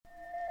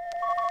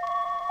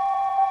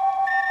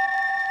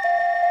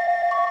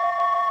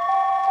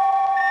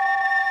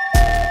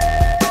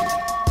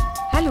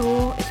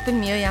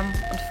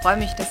freue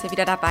mich, dass ihr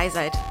wieder dabei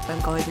seid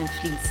beim Goldenen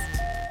Vlies.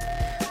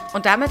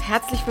 Und damit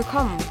herzlich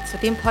willkommen zu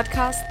dem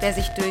Podcast, der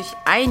sich durch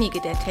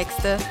einige der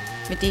Texte,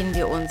 mit denen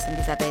wir uns in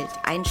dieser Welt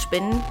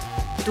einspinnen,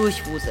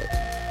 durchwuselt.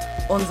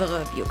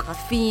 Unsere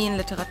Biografien,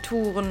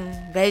 Literaturen,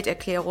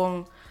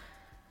 Welterklärungen.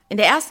 In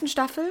der ersten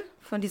Staffel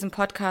von diesem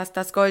Podcast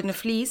Das Goldene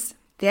Vlies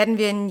werden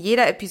wir in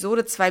jeder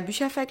Episode 2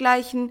 Bücher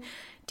vergleichen,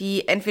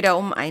 die entweder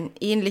um ein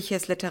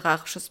ähnliches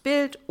literarisches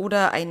Bild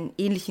oder einen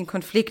ähnlichen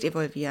Konflikt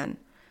evolvieren.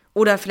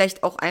 Oder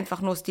vielleicht auch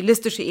einfach nur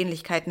stilistische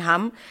Ähnlichkeiten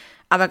haben,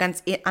 aber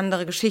ganz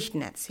andere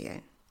Geschichten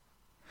erzählen.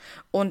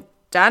 Und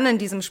dann in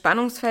diesem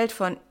Spannungsfeld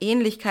von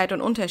Ähnlichkeit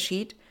und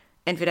Unterschied,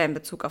 entweder in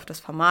Bezug auf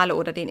das Formale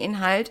oder den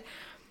Inhalt,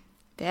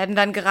 werden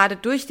dann gerade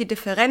durch die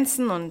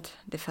Differenzen und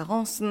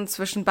Differenzen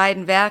zwischen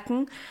beiden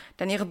Werken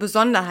dann ihre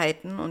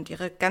Besonderheiten und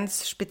ihre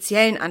ganz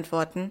speziellen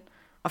Antworten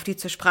auf die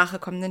zur Sprache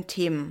kommenden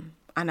Themen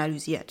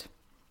analysiert.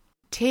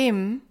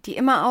 Themen, die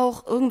immer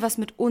auch irgendwas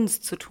mit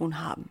uns zu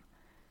tun haben.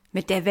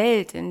 Mit der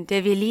Welt, in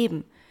der wir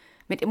leben.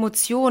 Mit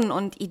Emotionen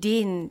und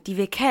Ideen, die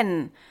wir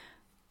kennen.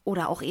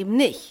 Oder auch eben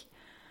nicht.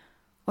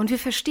 Und wir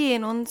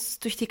verstehen uns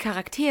durch die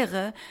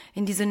Charaktere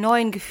in diese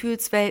neuen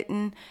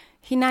Gefühlswelten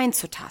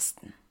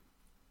hineinzutasten.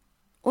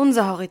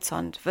 Unser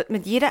Horizont wird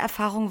mit jeder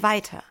Erfahrung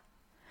weiter.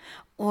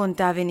 Und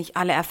da wir nicht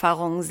alle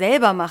Erfahrungen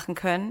selber machen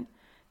können,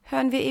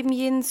 hören wir eben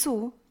jenen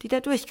zu, die da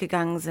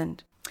durchgegangen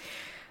sind.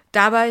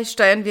 Dabei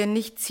steuern wir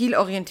nicht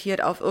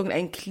zielorientiert auf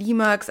irgendeinen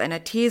Klimax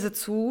einer These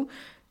zu,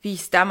 wie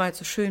ich es damals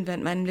so schön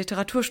während meinem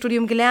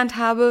Literaturstudium gelernt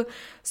habe,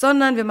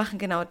 sondern wir machen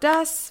genau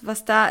das,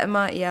 was da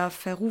immer eher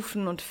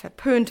verrufen und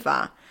verpönt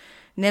war,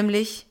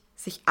 nämlich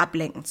sich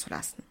ablenken zu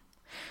lassen.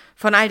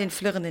 Von all den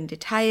flirrenden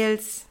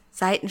Details,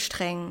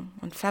 Seitensträngen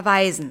und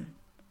Verweisen.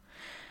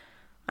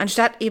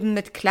 Anstatt eben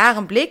mit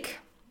klarem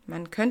Blick,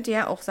 man könnte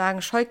ja auch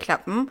sagen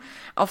Scheuklappen,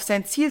 auf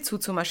sein Ziel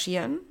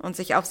zuzumarschieren und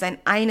sich auf sein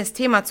eines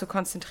Thema zu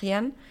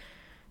konzentrieren,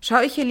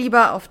 schaue ich hier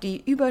lieber auf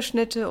die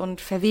Überschnitte und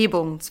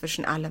Verwebungen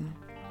zwischen allem.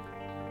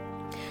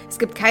 Es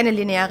gibt keine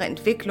lineare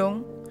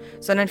Entwicklung,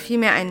 sondern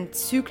vielmehr ein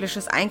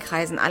zyklisches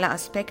Einkreisen aller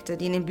Aspekte,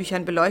 die in den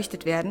Büchern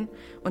beleuchtet werden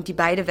und die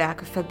beide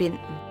Werke verbinden.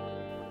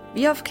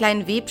 Wie auf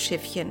kleinen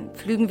Webschiffchen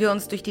pflügen wir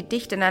uns durch die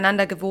dicht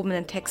ineinander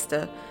gewobenen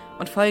Texte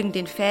und folgen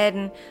den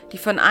Fäden, die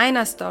von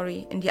einer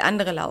Story in die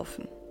andere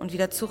laufen und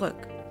wieder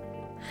zurück.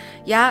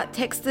 Ja,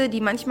 Texte,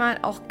 die manchmal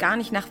auch gar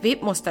nicht nach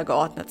Webmuster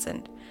geordnet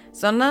sind,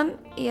 sondern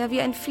eher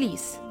wie ein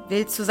Vlies,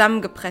 wild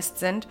zusammengepresst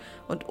sind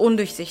und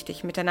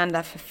undurchsichtig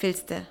miteinander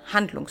verfilzte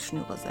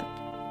Handlungsschnüre sind.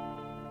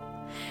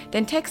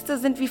 Denn Texte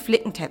sind wie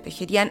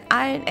Flickenteppiche, die an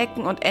allen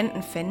Ecken und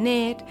Enden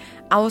vernäht,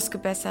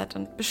 ausgebessert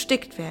und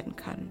bestickt werden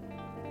können.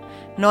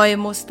 Neue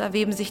Muster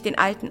weben sich den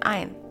alten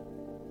ein.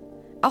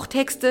 Auch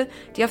Texte,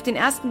 die auf den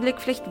ersten Blick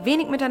vielleicht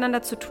wenig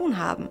miteinander zu tun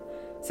haben,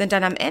 sind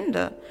dann am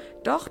Ende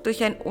doch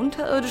durch ein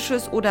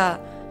unterirdisches oder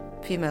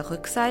vielmehr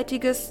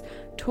rückseitiges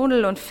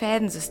Tunnel- und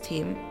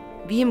Fädensystem,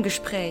 wie im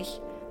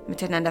Gespräch,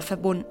 miteinander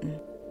verbunden.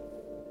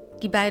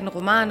 Die beiden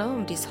Romane,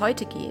 um die es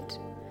heute geht,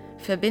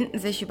 verbinden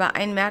sich über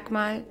ein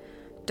Merkmal,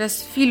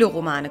 das viele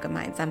Romane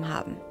gemeinsam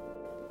haben.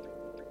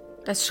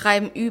 Das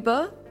Schreiben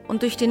über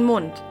und durch den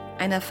Mund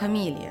einer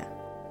Familie.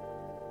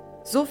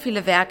 So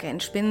viele Werke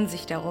entspinnen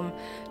sich darum,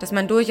 dass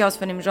man durchaus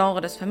von dem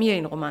Genre des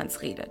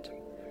Familienromans redet.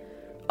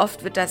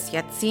 Oft wird das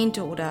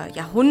Jahrzehnte oder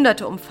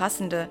Jahrhunderte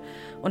umfassende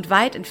und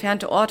weit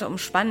entfernte Orte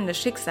umspannende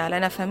Schicksal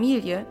einer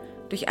Familie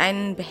durch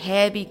einen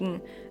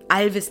behäbigen,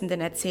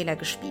 allwissenden Erzähler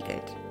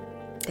gespiegelt,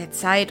 der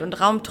Zeit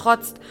und Raum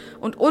trotzt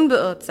und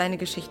unbeirrt seine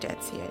Geschichte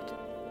erzählt,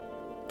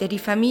 der die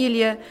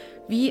Familie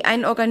wie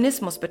einen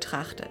Organismus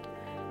betrachtet,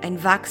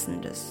 ein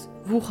wachsendes,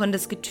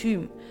 wucherndes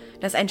Getüm,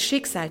 das ein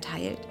Schicksal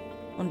teilt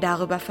und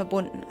darüber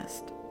verbunden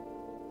ist.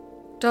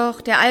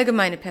 Doch der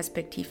allgemeine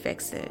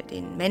Perspektivwechsel,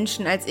 den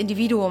Menschen als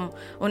Individuum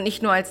und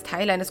nicht nur als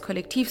Teil eines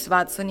Kollektivs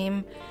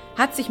wahrzunehmen,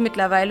 hat sich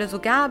mittlerweile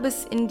sogar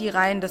bis in die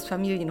Reihen des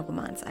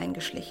Familienromans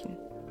eingeschlichen.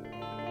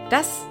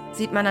 Das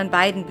sieht man an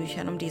beiden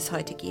Büchern, um die es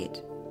heute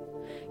geht.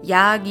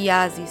 Yaa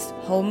Gyasi's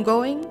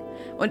Homegoing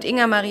und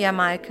Inger Maria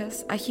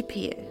Malkes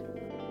Archipel.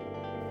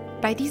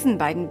 Bei diesen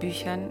beiden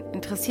Büchern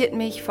interessiert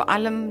mich vor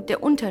allem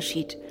der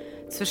Unterschied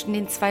zwischen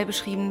den 2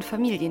 beschriebenen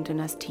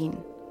Familiendynastien.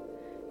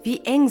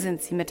 Wie eng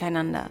sind sie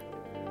miteinander?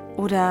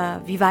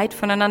 Oder wie weit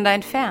voneinander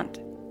entfernt?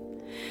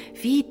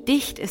 Wie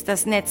dicht ist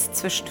das Netz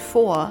zwischen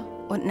Vor-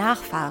 und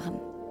Nachfahren?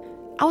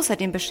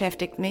 Außerdem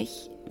beschäftigt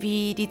mich,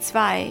 wie die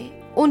 2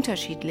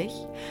 unterschiedlich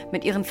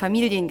mit ihren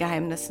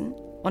Familiengeheimnissen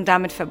und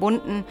damit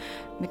verbunden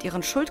mit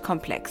ihren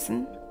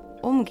Schuldkomplexen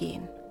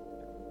umgehen.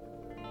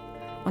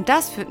 Und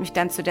das führt mich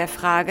dann zu der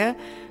Frage,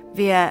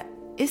 wer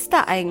ist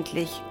da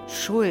eigentlich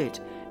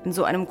schuld in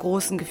so einem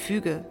großen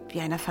Gefüge wie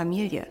einer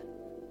Familie?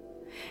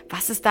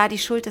 Was ist da die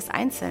Schuld des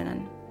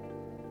Einzelnen?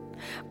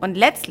 Und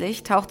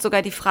letztlich taucht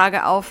sogar die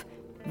Frage auf,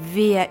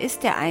 wer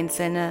ist der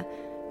Einzelne,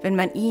 wenn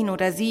man ihn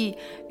oder sie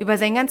über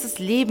sein ganzes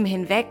Leben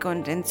hinweg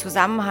und in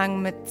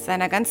Zusammenhang mit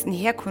seiner ganzen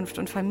Herkunft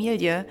und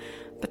Familie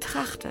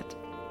betrachtet.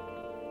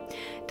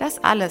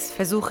 Das alles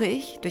versuche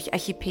ich durch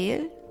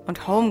Archipel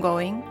und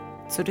Homegoing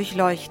zu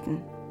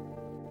durchleuchten.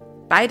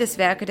 Beides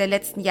Werke der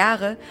letzten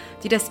Jahre,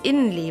 die das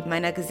Innenleben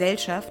einer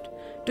Gesellschaft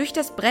durch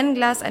das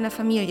Brennglas einer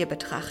Familie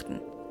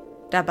betrachten.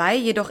 Dabei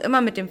jedoch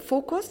immer mit dem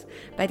Fokus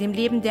bei dem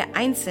Leben der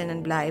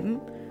Einzelnen bleiben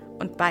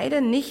und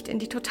beide nicht in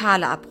die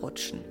Totale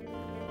abrutschen.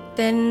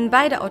 Denn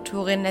beide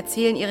Autorinnen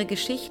erzählen ihre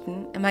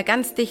Geschichten immer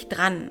ganz dicht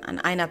dran an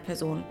einer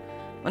Person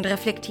und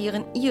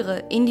reflektieren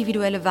ihre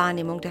individuelle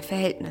Wahrnehmung der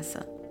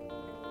Verhältnisse.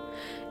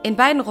 In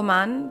beiden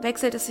Romanen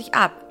wechselt es sich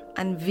ab,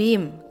 an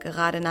wem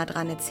gerade nah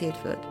dran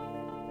erzählt wird.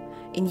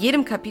 In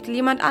jedem Kapitel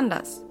jemand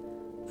anders,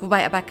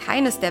 wobei aber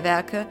keines der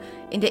Werke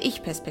in der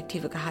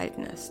Ich-Perspektive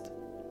gehalten ist.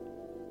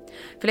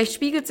 Vielleicht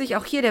spiegelt sich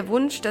auch hier der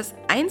Wunsch, das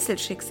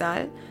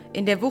Einzelschicksal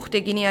in der Wucht der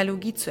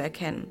Genealogie zu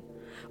erkennen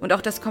und auch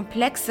das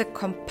komplexe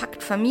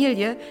Kompakt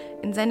Familie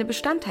in seine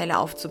Bestandteile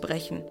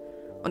aufzubrechen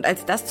und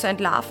als das zu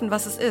entlarven,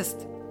 was es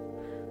ist.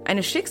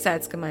 Eine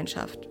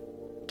Schicksalsgemeinschaft,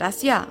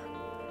 das ja,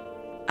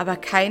 aber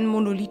kein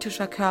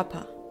monolithischer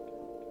Körper.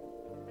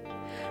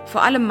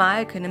 Vor allem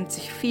Malke nimmt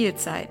sich viel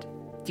Zeit,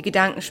 die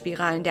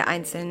Gedankenspiralen der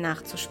Einzelnen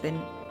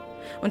nachzuspinnen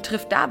und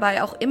trifft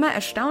dabei auch immer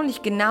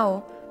erstaunlich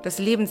genau das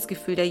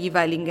Lebensgefühl der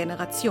jeweiligen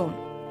Generation.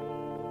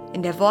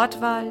 In der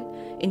Wortwahl,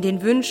 in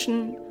den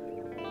Wünschen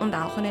und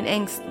auch in den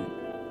Ängsten.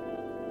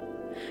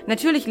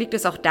 Natürlich liegt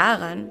es auch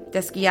daran,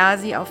 dass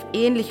Gyasi auf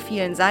ähnlich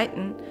vielen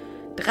Seiten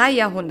 3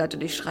 Jahrhunderte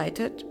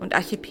durchschreitet und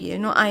Archipel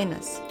nur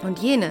eines. Und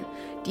jene,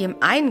 die im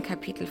einen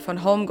Kapitel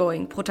von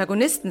Homegoing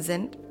Protagonisten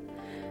sind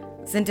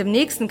im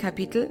nächsten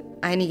Kapitel,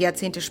 einige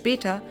Jahrzehnte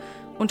später,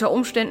 unter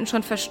Umständen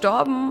schon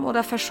verstorben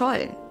oder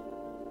verschollen.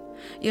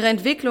 Ihre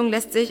Entwicklung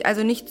lässt sich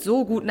also nicht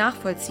so gut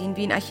nachvollziehen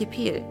wie in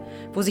Archipel,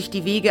 wo sich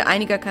die Wege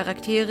einiger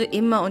Charaktere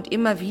immer und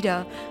immer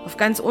wieder auf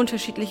ganz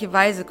unterschiedliche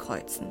Weise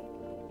kreuzen.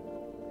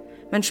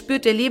 Man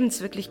spürt der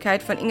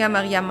Lebenswirklichkeit von Inger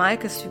Maria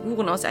Malkes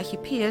Figuren aus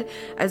Archipel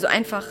also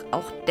einfach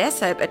auch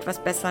deshalb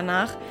etwas besser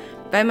nach,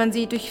 weil man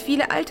sie durch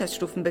viele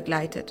Altersstufen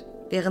begleitet,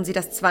 während sie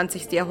das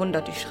 20.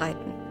 Jahrhundert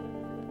durchschreiten.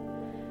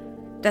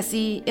 Dass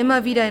sie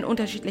immer wieder in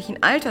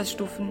unterschiedlichen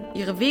Altersstufen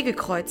ihre Wege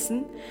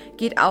kreuzen,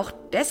 geht auch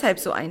deshalb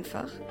so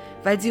einfach,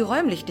 weil sie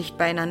räumlich dicht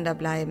beieinander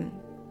bleiben.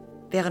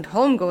 Während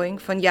Homegoing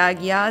von Yaa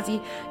Gyasi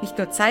nicht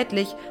nur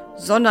zeitlich,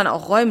 sondern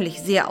auch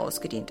räumlich sehr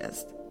ausgedehnt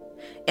ist.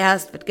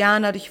 Erst wird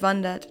Ghana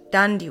durchwandert,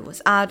 dann die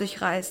USA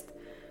durchreist,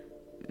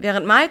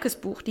 während Malkes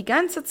Buch die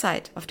ganze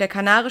Zeit auf der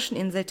kanarischen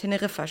Insel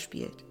Teneriffa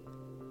spielt.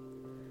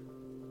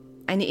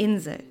 Eine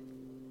Insel,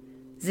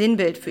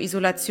 Sinnbild für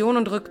Isolation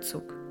und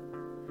Rückzug.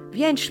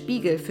 Wie ein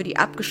Spiegel für die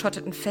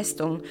abgeschotteten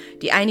Festungen,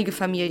 die einige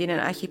Familien in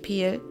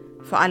Archipel,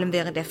 vor allem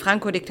während der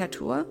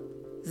Franco-Diktatur,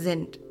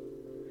 sind.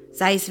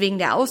 Sei es wegen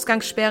der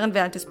Ausgangssperren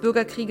während des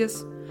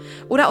Bürgerkrieges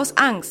oder aus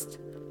Angst,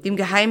 dem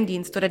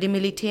Geheimdienst oder dem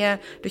Militär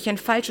durch ein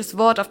falsches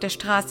Wort auf der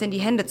Straße in die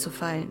Hände zu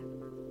fallen.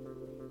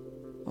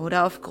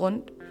 Oder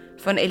aufgrund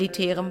von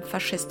elitärem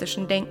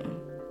faschistischen Denken.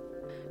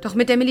 Doch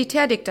mit der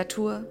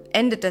Militärdiktatur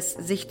endet das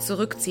sich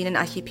zurückziehen in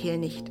Archipel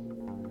nicht.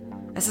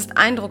 Es ist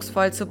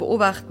eindrucksvoll zu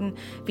beobachten,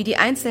 wie die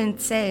einzelnen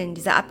Zellen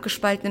dieser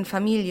abgespaltenen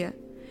Familie,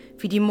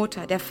 wie die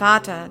Mutter, der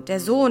Vater, der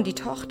Sohn, die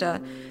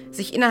Tochter,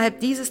 sich innerhalb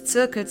dieses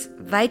Zirkels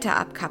weiter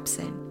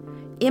abkapseln,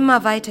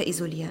 immer weiter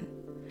isolieren,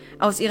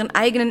 aus ihren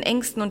eigenen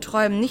Ängsten und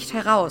Träumen nicht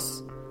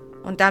heraus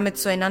und damit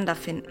zueinander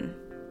finden.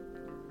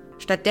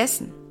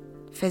 Stattdessen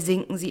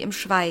versinken sie im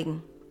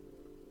Schweigen.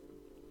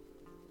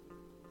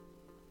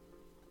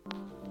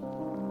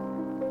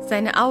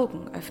 Seine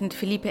Augen öffnet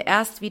Felipe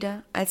erst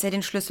wieder, als er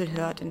den Schlüssel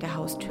hört in der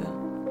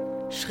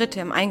Haustür.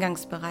 Schritte im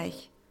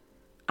Eingangsbereich,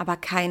 aber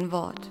kein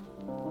Wort.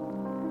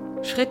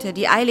 Schritte,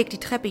 die eilig die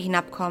Treppe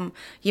hinabkommen,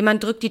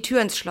 jemand drückt die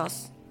Tür ins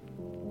Schloss.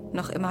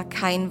 Noch immer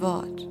kein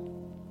Wort.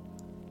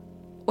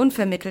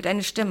 Unvermittelt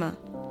eine Stimme,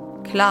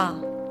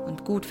 klar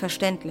und gut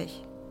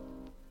verständlich.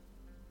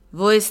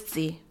 »Wo ist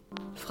sie?«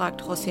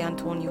 fragt José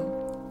Antonio.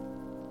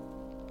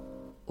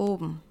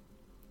 »Oben«,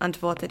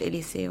 antwortet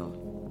Eliseo.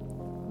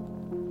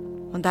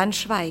 Und dann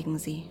schweigen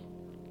sie.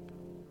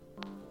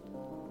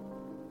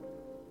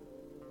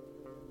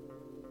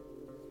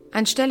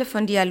 Anstelle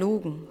von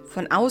Dialogen,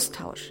 von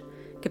Austausch,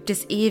 gibt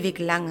es ewig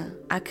lange,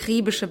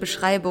 akribische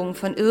Beschreibungen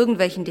von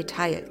irgendwelchen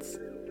Details.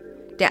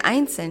 Der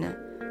Einzelne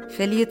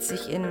verliert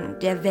sich in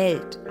der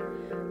Welt,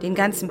 den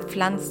ganzen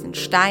Pflanzen,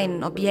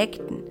 Steinen,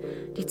 Objekten,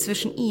 die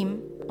zwischen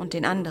ihm und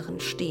den anderen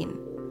stehen,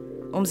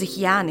 um sich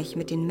ja nicht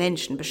mit den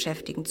Menschen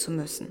beschäftigen zu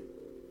müssen.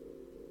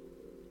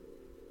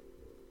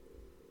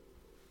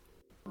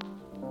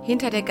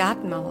 Hinter der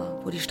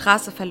Gartenmauer, wo die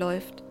Straße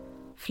verläuft,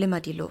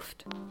 flimmert die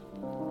Luft.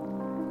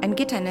 Ein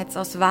Gitternetz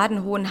aus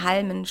wadenhohen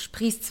Halmen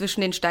sprießt zwischen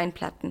den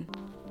Steinplatten.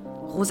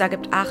 Rosa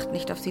gibt Acht,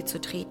 nicht auf sie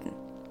zu treten.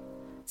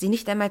 Sie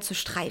nicht einmal zu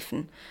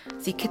streifen.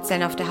 Sie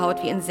kitzeln auf der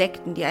Haut wie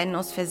Insekten, die einen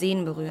aus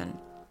Versehen berühren.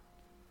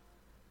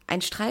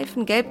 Ein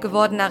Streifen gelb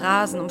gewordener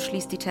Rasen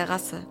umschließt die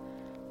Terrasse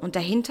und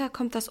dahinter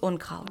kommt das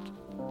Unkraut.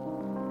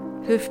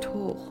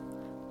 Hüfthoch,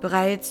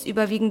 bereits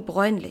überwiegend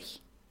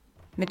bräunlich,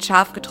 mit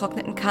scharf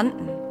getrockneten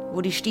Kanten, wo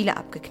die Stiele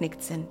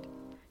abgeknickt sind,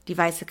 die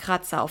weiße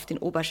Kratzer auf den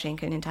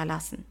Oberschenkeln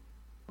hinterlassen.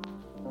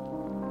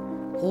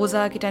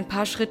 Rosa geht ein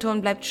paar Schritte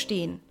und bleibt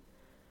stehen,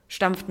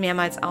 stampft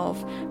mehrmals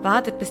auf,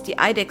 wartet, bis die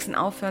Eidechsen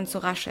aufhören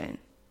zu rascheln.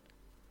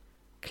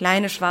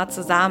 Kleine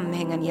schwarze Samen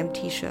hängen an ihrem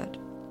T-Shirt.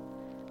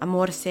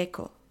 Amor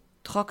seco,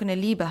 trockene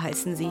Liebe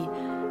heißen sie,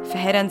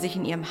 verheddern sich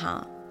in ihrem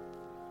Haar.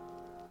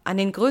 An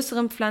den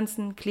größeren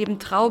Pflanzen kleben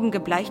Trauben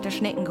gebleichter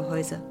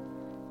Schneckengehäuse,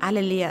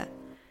 alle leer,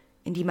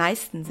 in die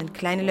meisten sind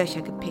kleine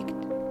Löcher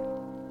gepickt.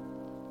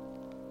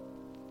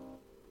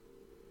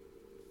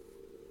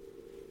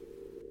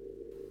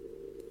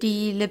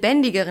 Die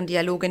lebendigeren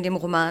Dialoge in dem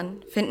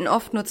Roman finden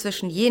oft nur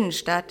zwischen jenen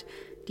statt,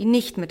 die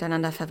nicht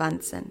miteinander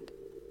verwandt sind.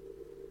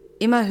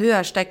 Immer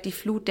höher steigt die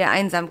Flut der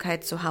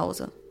Einsamkeit zu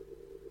Hause.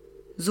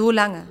 So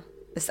lange,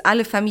 bis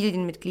alle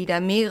Familienmitglieder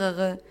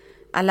mehrere,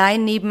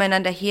 allein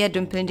nebeneinander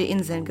herdümpelnde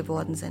Inseln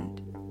geworden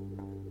sind.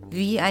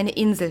 Wie eine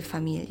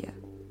Inselfamilie.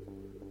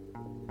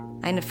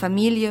 Eine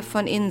Familie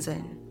von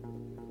Inseln.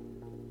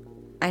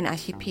 Ein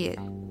Archipel.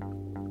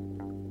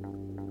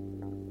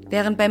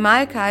 Während bei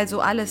Malka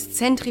also alles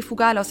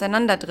zentrifugal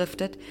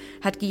auseinanderdriftet,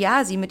 hat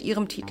Gyasi mit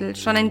ihrem Titel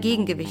schon ein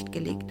Gegengewicht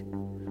gelegt.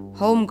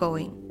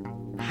 Homegoing,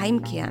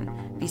 Heimkehren,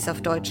 wie es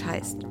auf Deutsch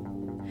heißt.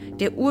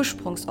 Der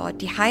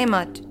Ursprungsort, die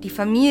Heimat, die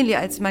Familie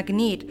als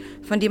Magnet,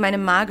 von dem eine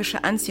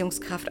magische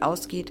Anziehungskraft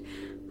ausgeht,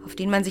 auf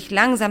den man sich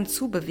langsam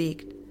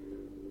zubewegt.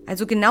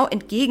 Also genau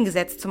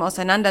entgegengesetzt zum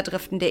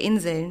Auseinanderdriften der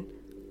Inseln,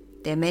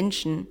 der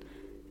Menschen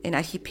in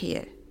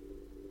Archipel.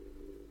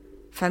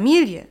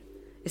 Familie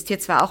ist hier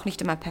zwar auch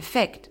nicht immer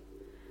perfekt,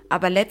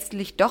 aber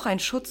letztlich doch ein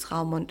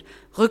Schutzraum und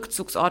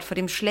Rückzugsort vor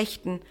dem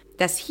Schlechten,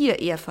 das hier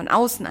eher von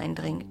außen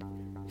eindringt,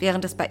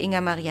 während es bei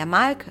Inger Maria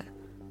Malke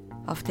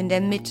oft in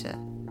der Mitte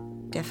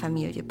der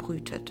Familie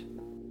brütet.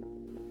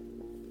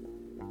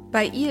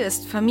 Bei ihr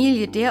ist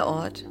Familie der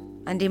Ort,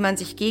 an dem man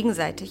sich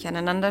gegenseitig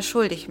aneinander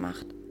schuldig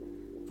macht,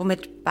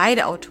 womit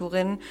beide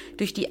Autorinnen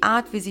durch die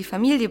Art, wie sie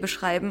Familie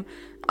beschreiben,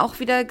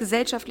 auch wieder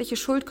gesellschaftliche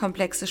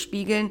Schuldkomplexe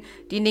spiegeln,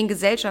 die in den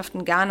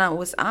Gesellschaften Ghana,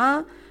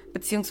 USA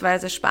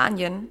bzw.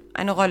 Spanien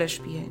eine Rolle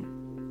spielen.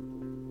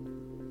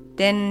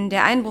 Denn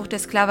der Einbruch der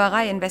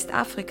Sklaverei in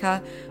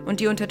Westafrika und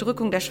die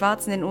Unterdrückung der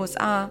Schwarzen in den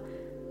USA,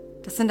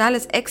 das sind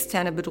alles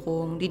externe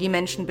Bedrohungen, die die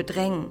Menschen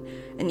bedrängen,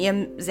 in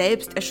ihrem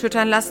Selbst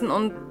erschüttern lassen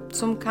und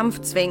zum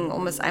Kampf zwingen,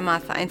 um es einmal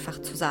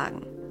vereinfacht zu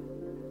sagen.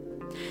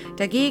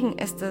 Dagegen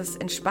ist es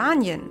in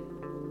Spanien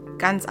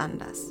ganz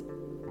anders.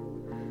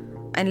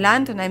 Ein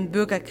Land in einem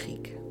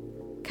Bürgerkrieg.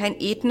 Kein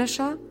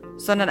ethnischer,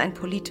 sondern ein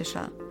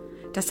politischer.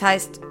 Das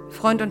heißt,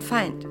 Freund und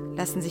Feind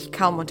lassen sich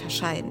kaum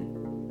unterscheiden.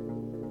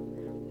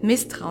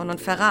 Misstrauen und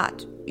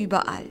Verrat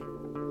überall.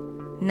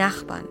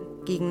 Nachbarn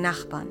gegen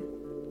Nachbarn.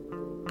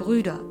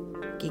 Brüder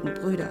gegen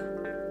Brüder.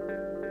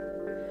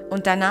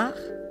 Und danach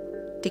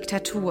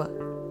Diktatur,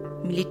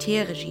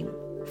 Militärregime,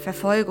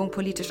 Verfolgung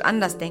politisch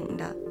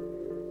Andersdenkender.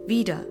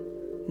 Wieder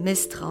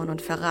Misstrauen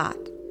und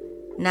Verrat.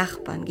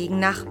 Nachbarn gegen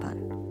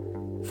Nachbarn.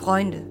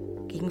 Freunde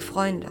gegen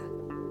Freunde.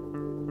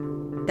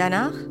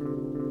 Danach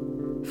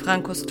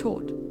Francos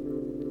Tod.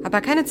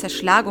 Aber keine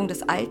Zerschlagung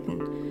des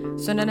Alten,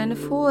 sondern eine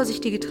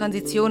vorsichtige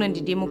Transition in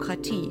die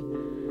Demokratie,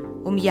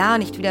 um ja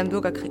nicht wieder im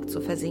Bürgerkrieg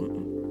zu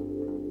versinken.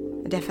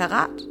 Der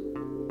Verrat?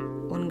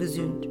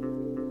 Ungesühnt.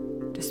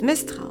 Das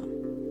Misstrauen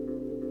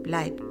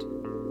bleibt.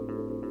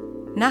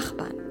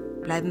 Nachbarn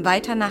bleiben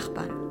weiter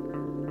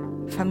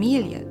Nachbarn.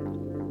 Familie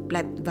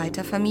bleibt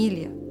weiter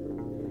Familie.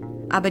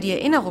 Aber die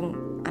Erinnerung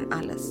an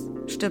alles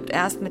stirbt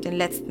erst mit den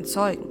letzten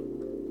Zeugen.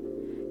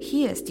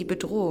 Hier ist die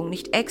Bedrohung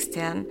nicht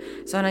extern,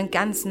 sondern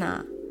ganz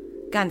nah,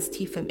 ganz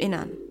tief im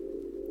Innern.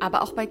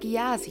 Aber auch bei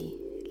Gyasi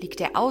liegt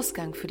der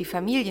Ausgang für die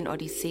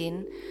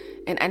Familienodysseen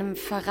in einem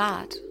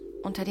Verrat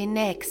unter den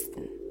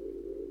Nächsten.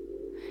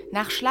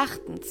 Nach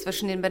Schlachten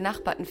zwischen den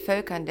benachbarten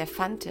Völkern der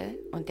Fante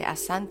und der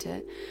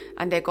Asante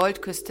an der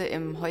Goldküste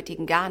im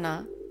heutigen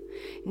Ghana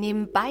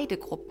nehmen beide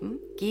Gruppen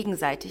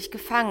gegenseitig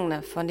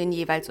Gefangene von den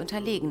jeweils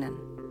Unterlegenen.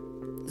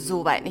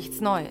 Soweit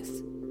nichts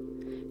Neues.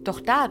 Doch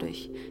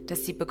dadurch,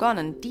 dass sie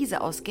begonnen,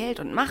 diese aus Geld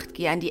und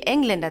Machtgier an die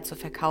Engländer zu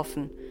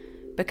verkaufen,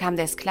 bekam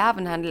der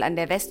Sklavenhandel an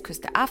der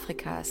Westküste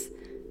Afrikas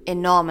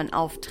enormen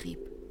Auftrieb.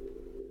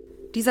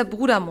 Dieser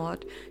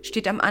Brudermord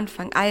steht am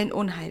Anfang allen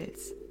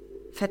Unheils,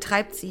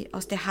 vertreibt sie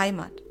aus der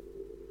Heimat.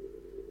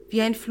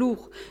 Wie ein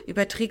Fluch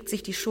überträgt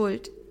sich die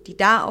Schuld, die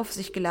da auf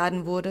sich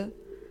geladen wurde,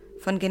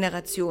 von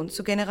Generation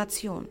zu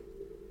Generation.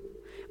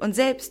 Und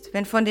selbst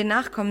wenn von den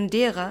Nachkommen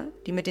derer,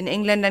 die mit den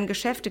Engländern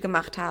Geschäfte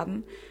gemacht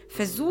haben,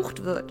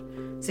 versucht wird,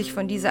 sich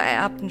von dieser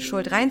ererbten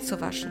Schuld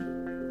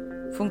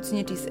reinzuwaschen,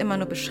 funktioniert dies immer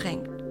nur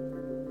beschränkt.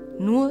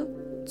 Nur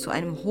zu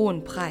einem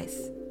hohen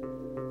Preis.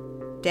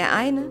 Der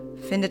eine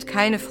findet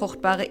keine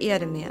fruchtbare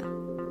Erde mehr.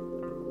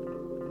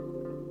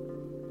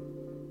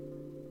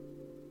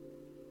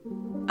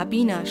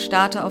 Abina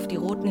starrte auf die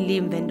roten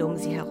Lehmwände um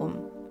sie herum.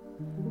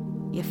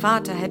 Ihr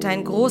Vater hätte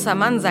ein großer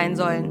Mann sein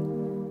sollen,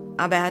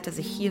 aber er hatte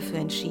sich hierfür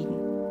entschieden.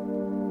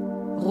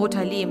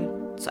 Roter Lehm,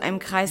 zu einem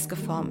Kreis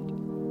geformt.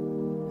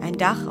 Ein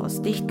Dach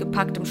aus dicht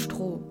gepacktem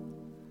Stroh.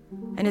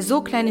 Eine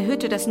so kleine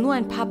Hütte, dass nur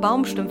ein paar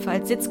Baumstümpfe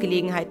als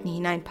Sitzgelegenheiten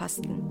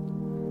hineinpassten.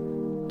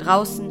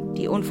 Draußen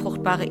die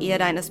unfruchtbare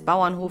Erde eines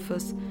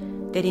Bauernhofes,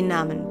 der den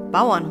Namen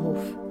Bauernhof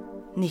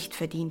nicht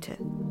verdiente.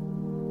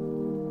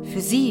 Für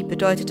sie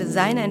bedeutete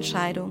seine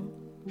Entscheidung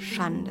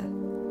Schande.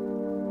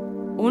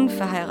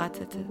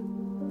 Unverheiratete,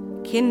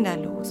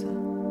 kinderlose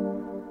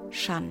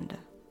Schande.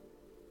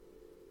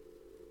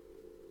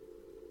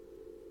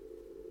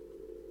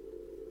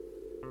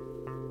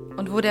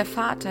 Und wo der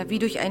Vater wie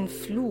durch einen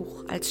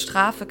Fluch als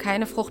Strafe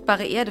keine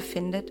fruchtbare Erde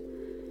findet,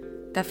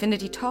 da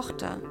findet die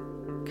Tochter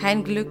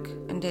kein Glück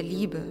in der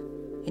Liebe,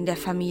 in der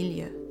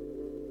Familie.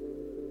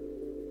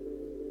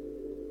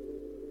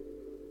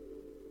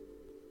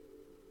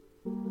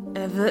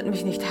 Er wird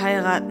mich nicht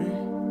heiraten,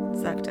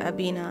 sagte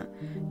Abena,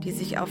 die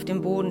sich auf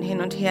dem Boden hin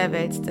und her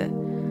wälzte,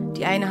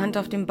 die eine Hand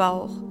auf dem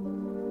Bauch,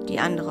 die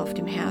andere auf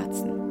dem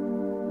Herzen,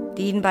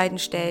 den beiden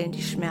Stellen,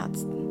 die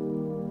schmerzten.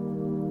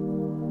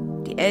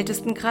 Die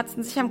Ältesten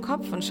kratzten sich am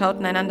Kopf und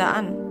schauten einander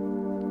an.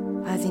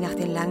 War sie nach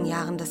den langen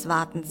Jahren des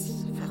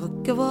Wartens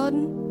verrückt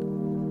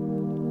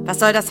geworden? Was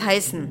soll das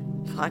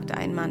heißen? Fragte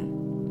ein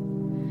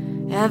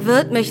Mann. Er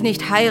wird mich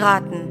nicht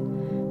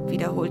heiraten,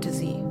 wiederholte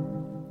sie.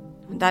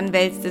 Und dann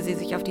wälzte sie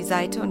sich auf die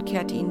Seite und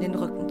kehrte ihnen den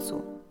Rücken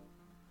zu.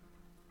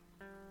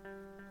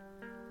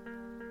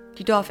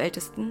 Die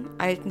Dorfältesten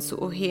eilten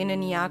zu Ohene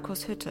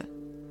Niakos Hütte.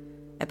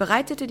 Er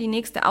bereitete die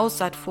nächste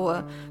Aussaat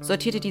vor,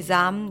 sortierte die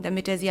Samen,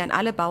 damit er sie an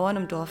alle Bauern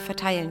im Dorf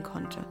verteilen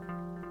konnte.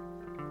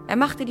 Er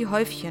machte die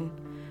Häufchen,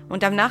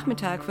 und am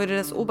Nachmittag würde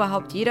das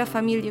Oberhaupt jeder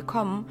Familie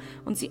kommen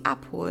und sie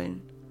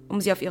abholen,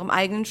 um sie auf ihrem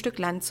eigenen Stück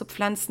Land zu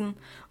pflanzen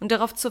und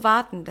darauf zu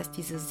warten, dass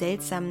diese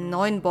seltsamen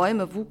neuen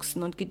Bäume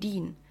wuchsen und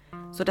gediehen,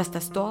 sodass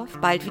das Dorf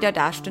bald wieder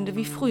dastünde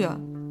wie früher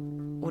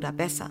oder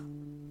besser.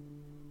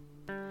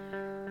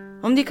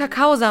 Um die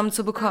Kakaosamen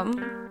zu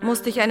bekommen,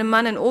 musste ich einem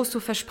Mann in Osu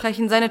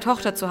versprechen, seine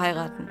Tochter zu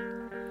heiraten.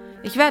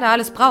 Ich werde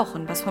alles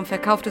brauchen, was vom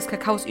Verkauf des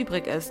Kakaos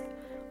übrig ist,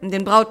 um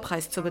den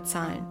Brautpreis zu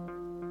bezahlen.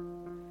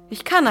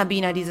 Ich kann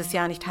Abena dieses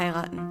Jahr nicht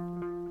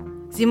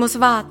heiraten. Sie muss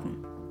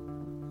warten.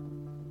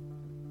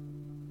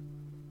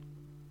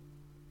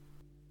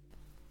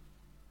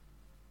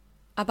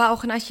 Aber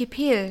auch in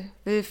Archipel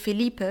will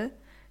Felipe,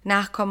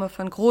 Nachkomme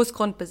von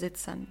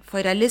Großgrundbesitzern,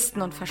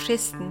 Feudalisten und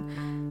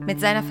Faschisten, mit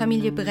seiner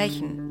Familie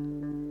brechen.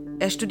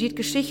 Er studiert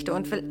Geschichte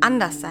und will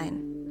anders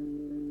sein.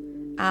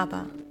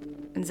 Aber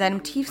in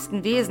seinem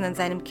tiefsten Wesen, in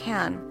seinem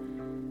Kern,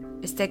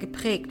 ist er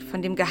geprägt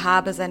von dem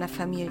Gehabe seiner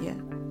Familie.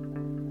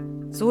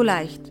 So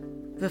leicht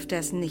wirft er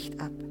es nicht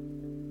ab.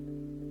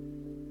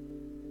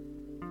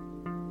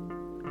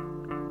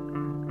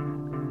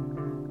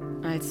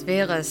 Als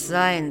wäre es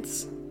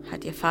seins,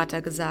 hat ihr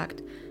Vater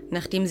gesagt,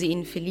 nachdem sie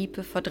ihn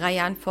Felipe vor 3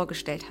 Jahren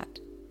vorgestellt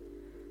hat.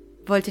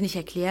 Wollte nicht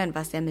erklären,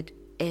 was er mit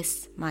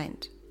es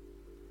meint.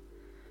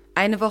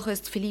 Eine Woche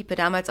ist Felipe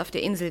damals auf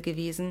der Insel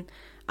gewesen.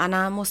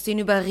 Anna musste ihn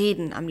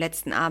überreden, am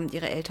letzten Abend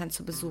ihre Eltern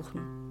zu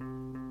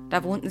besuchen.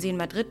 Da wohnten sie in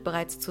Madrid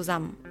bereits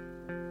zusammen.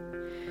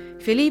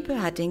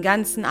 Felipe hat den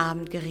ganzen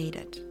Abend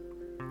geredet.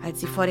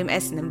 Als sie vor dem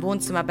Essen im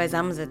Wohnzimmer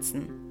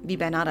beisammensitzen, wie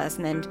Bernarda es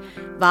nennt,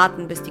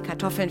 warten, bis die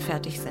Kartoffeln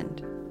fertig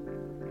sind.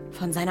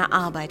 Von seiner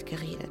Arbeit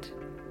geredet.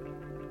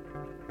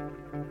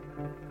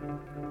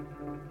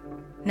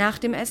 Nach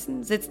dem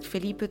Essen sitzt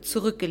Felipe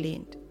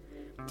zurückgelehnt,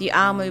 die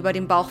Arme über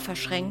dem Bauch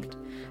verschränkt,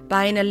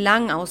 Beine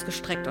lang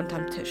ausgestreckt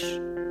unterm Tisch.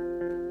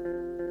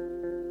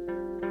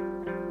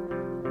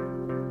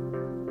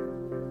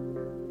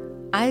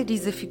 All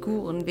diese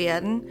Figuren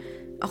werden,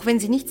 auch wenn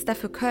sie nichts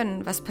dafür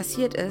können, was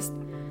passiert ist,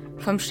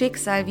 vom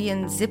Schicksal wie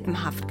in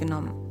Sippenhaft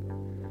genommen.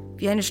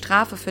 Wie eine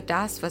Strafe für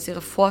das, was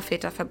ihre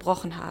Vorväter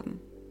verbrochen haben.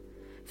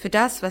 Für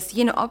das, was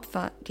jene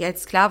Opfer, die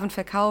als Sklaven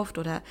verkauft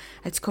oder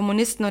als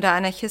Kommunisten oder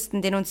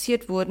Anarchisten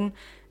denunziert wurden,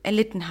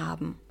 erlitten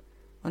haben.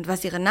 Und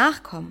was ihre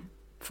Nachkommen,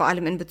 vor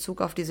allem in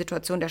Bezug auf die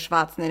Situation der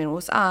Schwarzen in den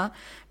USA,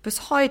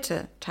 bis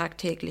heute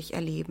tagtäglich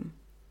erleben.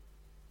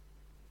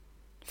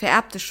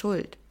 Vererbte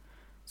Schuld,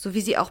 so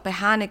wie sie auch bei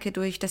Haneke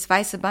durch das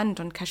weiße Band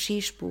und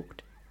Cachet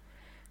spukt.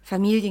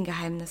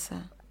 Familiengeheimnisse,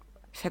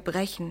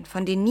 Verbrechen,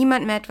 von denen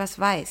niemand mehr etwas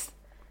weiß,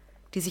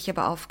 die sich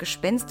aber auf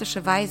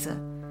gespenstische Weise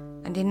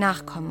an den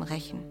Nachkommen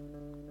rächen.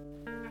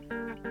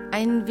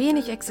 Ein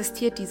wenig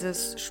existiert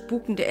dieses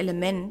spukende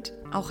Element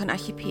auch in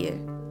Archipel.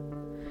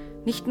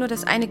 Nicht nur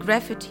das eine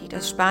Graffiti,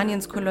 das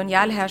Spaniens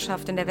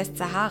Kolonialherrschaft in der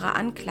Westsahara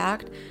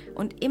anklagt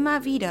und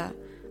immer wieder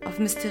auf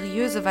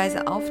mysteriöse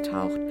Weise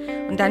auftaucht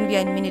und dann wie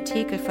ein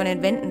Menetekel von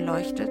den Wänden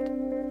leuchtet,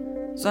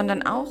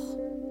 sondern auch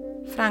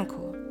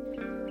Franco.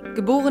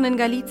 Geboren in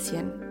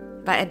Galicien,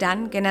 war er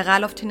dann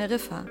General auf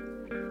Teneriffa,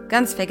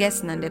 ganz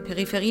vergessen an der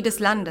Peripherie des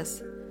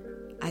Landes,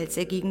 als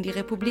er gegen die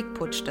Republik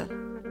putschte.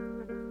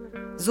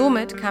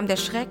 Somit kam der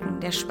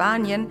Schrecken, der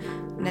Spanien,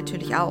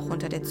 natürlich auch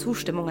unter der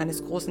Zustimmung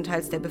eines großen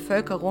Teils der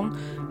Bevölkerung,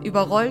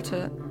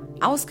 überrollte,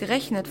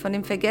 ausgerechnet von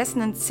dem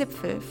vergessenen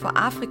Zipfel vor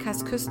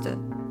Afrikas Küste,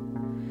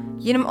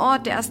 jenem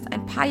Ort, der erst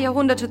ein paar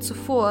Jahrhunderte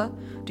zuvor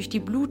durch die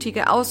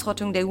blutige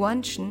Ausrottung der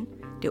Guanchen,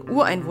 der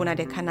Ureinwohner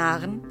der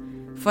Kanaren,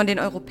 von den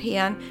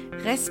Europäern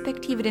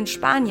respektive den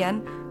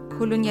Spaniern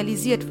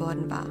kolonialisiert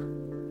worden war.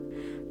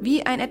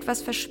 Wie ein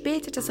etwas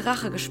verspätetes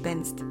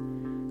Rachegespenst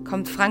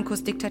kommt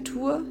Francos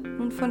Diktatur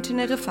nun von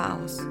Teneriffa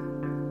aus.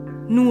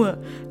 Nur,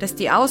 dass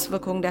die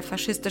Auswirkungen der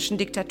faschistischen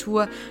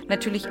Diktatur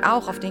natürlich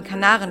auch auf den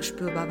Kanaren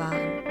spürbar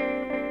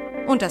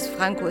waren. Und dass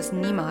Franco es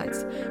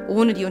niemals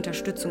ohne die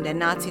Unterstützung der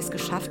Nazis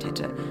geschafft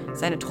hätte,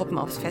 seine Truppen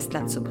aufs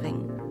Festland zu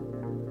bringen.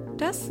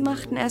 Das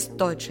machten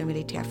erst deutsche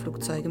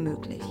Militärflugzeuge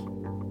möglich.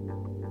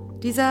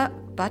 Dieser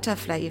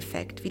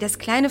Butterfly-Effekt, wie das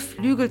kleine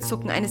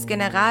Flügelzucken eines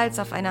Generals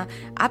auf einer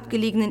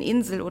abgelegenen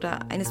Insel oder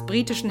eines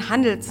britischen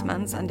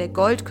Handelsmanns an der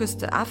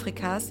Goldküste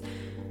Afrikas,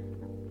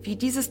 wie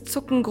dieses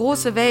Zucken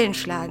große Wellen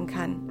schlagen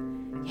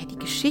kann, ja die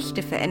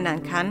Geschichte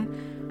verändern kann,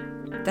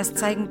 das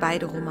zeigen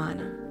beide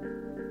Romane.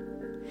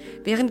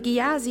 Während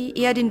Gyasi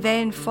eher den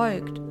Wellen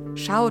folgt,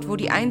 schaut, wo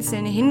die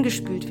Einzelnen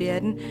hingespült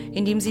werden,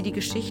 indem sie die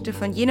Geschichte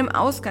von jenem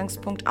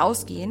Ausgangspunkt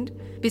ausgehend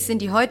bis in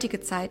die heutige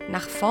Zeit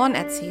nach vorn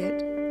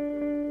erzählt,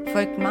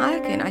 folgt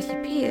Malke in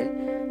Archipel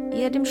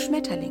eher dem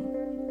Schmetterling.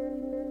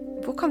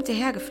 Wo kommt er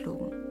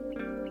hergeflogen?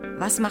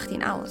 Was macht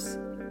ihn aus?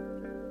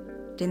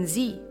 Denn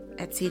sie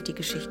erzählt die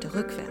Geschichte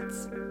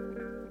rückwärts.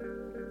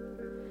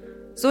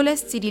 So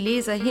lässt sie die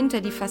Leser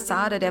hinter die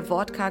Fassade der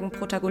wortkargen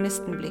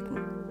Protagonisten blicken.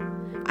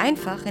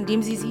 Einfach,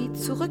 indem sie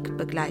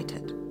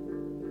zurückbegleitet.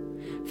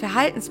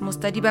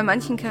 Verhaltensmuster, die bei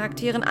manchen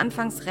Charakteren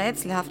anfangs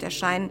rätselhaft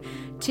erscheinen,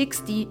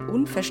 Ticks, die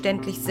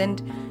unverständlich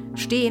sind,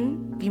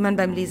 stehen, wie man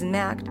beim Lesen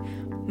merkt,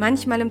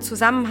 manchmal im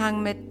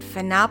Zusammenhang mit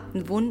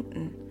vernarbten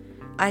Wunden,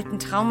 alten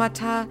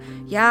Traumata,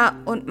 ja,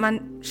 und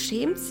man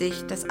schämt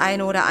sich das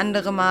eine oder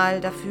andere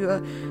Mal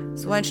dafür,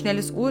 so ein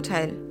schnelles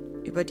Urteil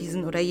über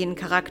diesen oder jenen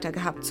Charakter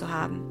gehabt zu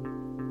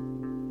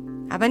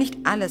haben. Aber nicht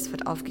alles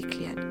wird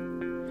aufgeklärt.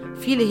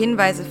 Viele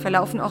Hinweise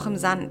verlaufen auch im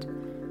Sand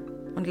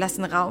und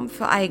lassen Raum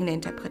für eigene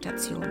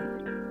Interpretationen.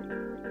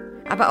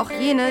 Aber auch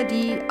jene,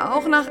 die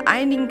auch nach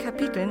einigen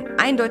Kapiteln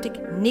eindeutig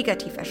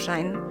negativ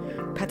erscheinen,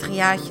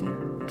 Patriarchen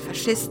und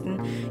Faschisten,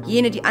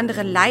 jene, die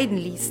andere leiden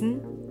ließen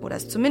oder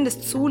es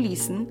zumindest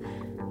zuließen,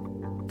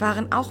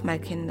 waren auch mal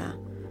Kinder,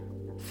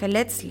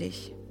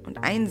 verletzlich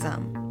und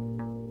einsam.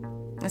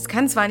 Es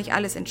kann zwar nicht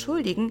alles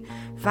entschuldigen,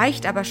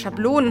 weicht aber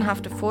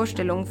schablonenhafte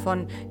Vorstellungen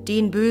von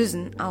den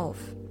Bösen auf.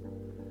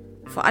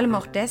 Vor allem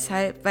auch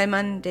deshalb, weil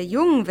man der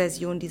jungen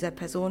Version dieser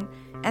Person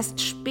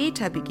erst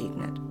später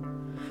begegnet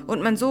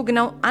und man so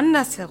genau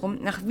andersherum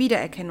nach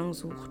Wiedererkennung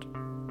sucht.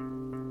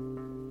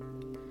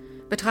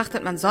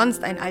 Betrachtet man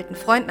sonst einen alten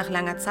Freund nach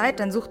langer Zeit,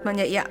 dann sucht man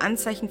ja eher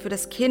Anzeichen für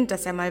das Kind,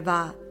 das er mal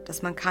war,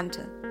 das man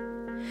kannte.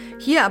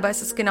 Hier aber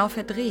ist es genau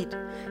verdreht.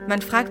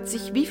 Man fragt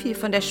sich, wie viel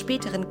von der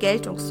späteren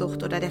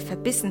Geltungssucht oder der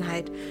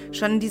Verbissenheit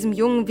schon in diesem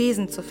jungen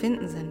Wesen zu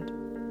finden sind.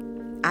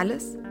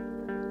 Alles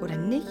oder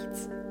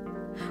nichts?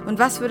 Und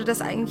was würde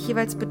das eigentlich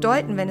jeweils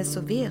bedeuten, wenn es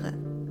so wäre?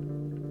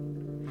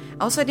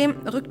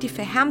 Außerdem rückt die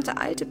verhärmte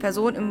alte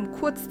Person im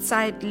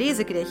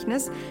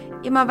Kurzzeit-Lesegedächtnis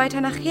immer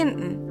weiter nach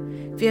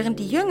hinten, während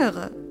die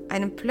jüngere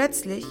einem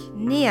plötzlich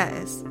näher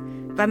ist,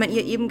 weil man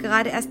ihr eben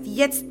gerade erst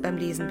jetzt beim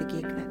Lesen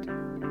begegnet.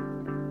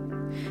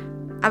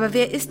 Aber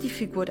wer ist die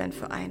Figur dann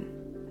für einen?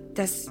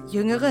 Das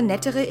jüngere,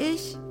 nettere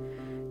Ich?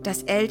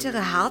 Das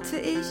ältere, harte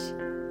Ich?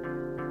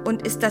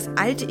 Und ist das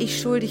alte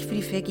Ich schuldig für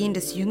die Vergehen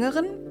des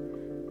Jüngeren?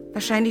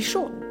 Wahrscheinlich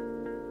schon.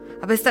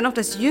 Aber ist dann auch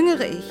das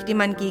jüngere Ich, dem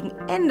man gegen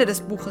Ende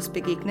des Buches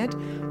begegnet,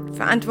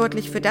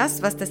 verantwortlich für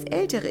das, was das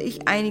ältere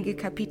Ich einige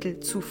Kapitel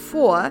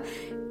zuvor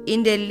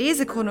in der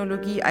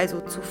Lesechronologie,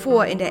 also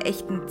zuvor in der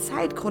echten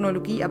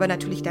Zeitchronologie, aber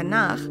natürlich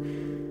danach,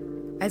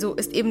 also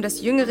ist eben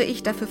das jüngere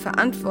Ich dafür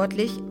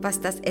verantwortlich,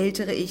 was das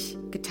ältere Ich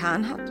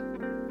getan hat?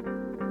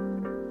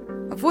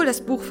 Obwohl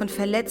das Buch von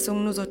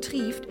Verletzungen nur so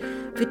trieft,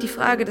 wird die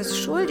Frage des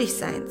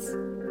Schuldigseins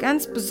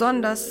ganz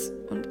besonders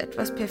und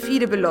etwas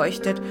perfide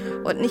beleuchtet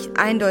und nicht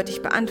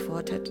eindeutig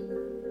beantwortet.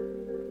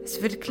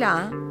 Es wird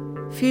klar,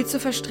 viel zu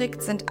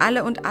verstrickt sind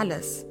alle und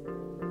alles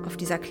auf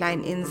dieser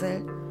kleinen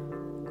Insel,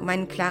 um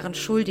einen klaren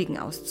Schuldigen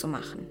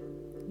auszumachen.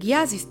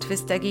 Gyasis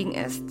Twist dagegen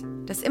ist,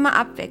 dass immer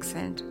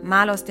abwechselnd,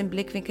 mal aus dem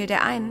Blickwinkel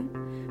der einen,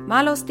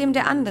 mal aus dem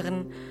der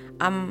anderen,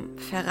 am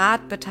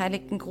Verrat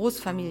beteiligten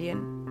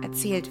Großfamilien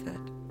erzählt wird.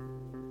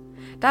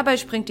 Dabei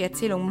springt die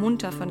Erzählung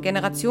munter von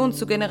Generation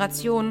zu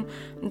Generation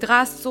und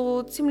rast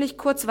so ziemlich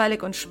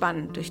kurzweilig und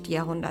spannend durch die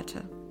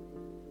Jahrhunderte.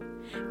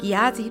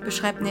 Gyasi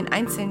beschreibt in den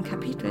einzelnen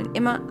Kapiteln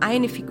immer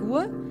eine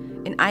Figur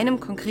in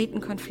einem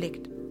konkreten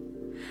Konflikt.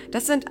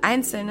 Das sind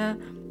einzelne,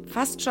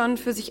 fast schon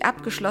für sich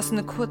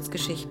abgeschlossene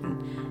Kurzgeschichten,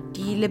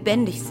 die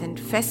lebendig sind,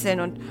 fesseln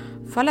und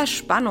voller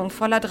Spannung,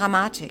 voller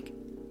Dramatik.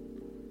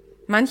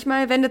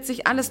 Manchmal wendet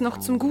sich alles noch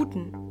zum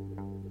Guten,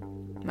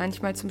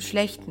 manchmal zum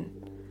Schlechten.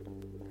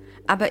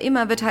 Aber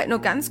immer wird halt nur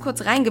ganz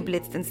kurz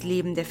reingeblitzt ins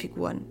Leben der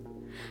Figuren.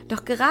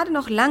 Doch gerade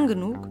noch lang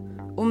genug,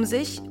 um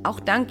sich, auch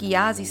dank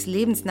Gyasis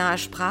lebensnaher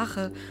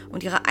Sprache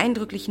und ihrer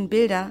eindrücklichen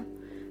Bilder,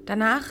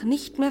 danach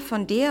nicht mehr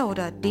von der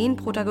oder den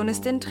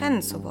Protagonistin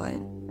trennen zu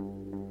wollen.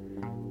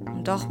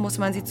 Und doch muss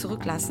man sie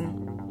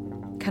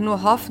zurücklassen. Kann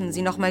nur hoffen,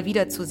 sie nochmal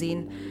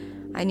wiederzusehen,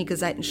 einige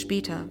Seiten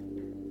später.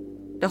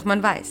 Doch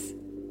man weiß,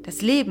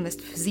 das Leben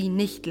ist für sie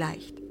nicht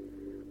leicht.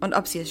 Und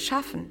ob sie es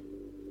schaffen,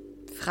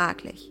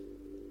 fraglich.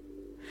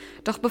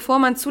 Doch bevor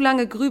man zu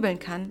lange grübeln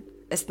kann,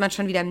 ist man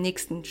schon wieder im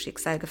nächsten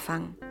Schicksal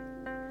gefangen.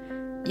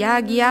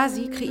 Ja,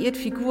 Gyasi kreiert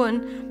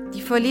Figuren,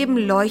 die vor Leben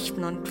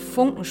leuchten und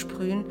Funken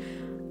sprühen,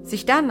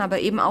 sich dann aber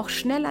eben auch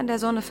schnell an der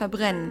Sonne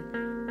verbrennen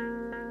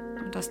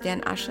und aus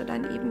deren Asche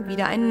dann eben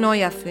wieder ein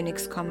neuer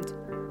Phönix kommt,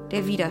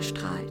 der wieder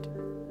strahlt.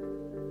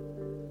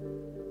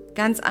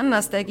 Ganz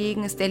anders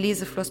dagegen ist der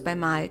Lesefluss bei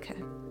Malke.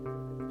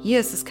 Hier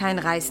ist es kein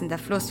reißender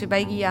Fluss wie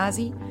bei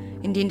Gyasi,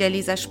 in den der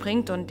Leser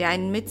springt und der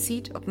einen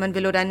mitzieht, ob man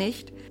will oder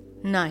nicht.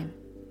 Nein,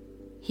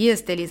 hier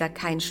ist der Leser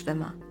kein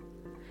Schwimmer,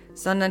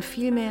 sondern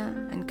vielmehr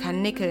ein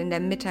Karnickel in der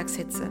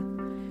Mittagshitze,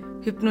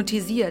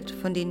 hypnotisiert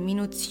von den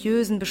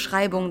minutiösen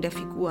Beschreibungen der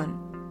Figuren.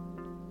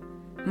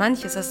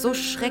 Manches ist so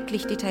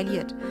schrecklich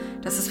detailliert,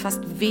 dass es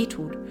fast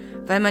wehtut,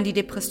 weil man die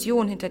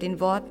Depression hinter den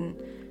Worten,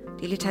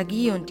 die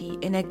Lethargie und die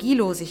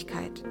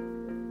Energielosigkeit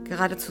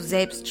geradezu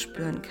selbst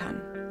spüren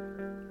kann.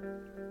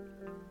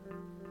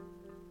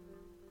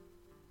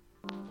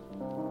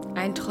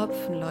 Ein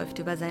Tropfen läuft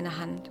über seine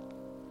Hand.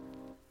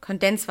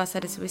 Kondenswasser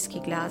des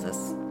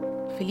Whiskyglases.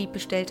 Philippe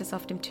stellt es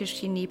auf dem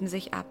Tischchen neben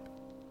sich ab.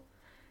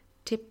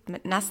 Tippt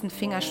mit nassen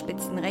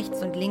Fingerspitzen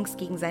rechts und links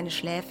gegen seine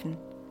Schläfen.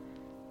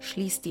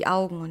 Schließt die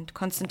Augen und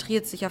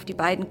konzentriert sich auf die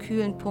beiden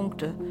kühlen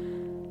Punkte.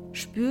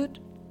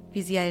 Spürt,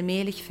 wie sie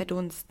allmählich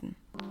verdunsten.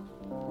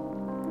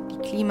 Die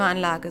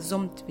Klimaanlage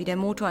summt wie der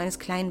Motor eines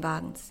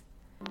Kleinwagens.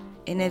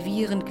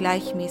 Enervierend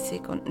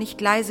gleichmäßig und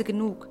nicht leise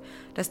genug,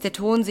 dass der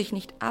Ton sich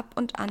nicht ab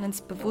und an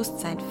ins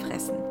Bewusstsein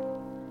fressen,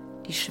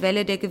 die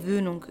Schwelle der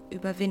Gewöhnung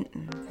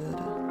überwinden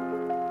würde.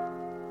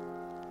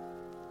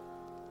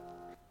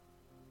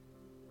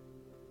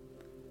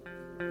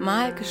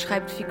 Malke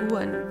schreibt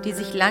Figuren, die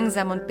sich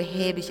langsam und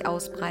behäbig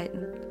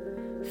ausbreiten,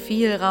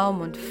 viel Raum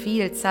und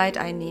viel Zeit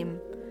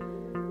einnehmen,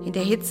 in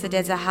der Hitze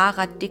der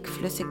Sahara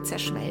dickflüssig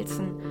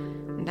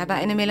zerschmelzen und dabei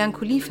eine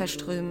Melancholie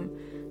verströmen,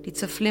 die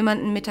zur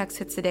flimmernden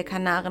Mittagshitze der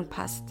Kanaren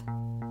passt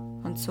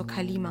und zur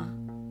Kalima.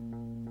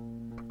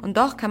 Und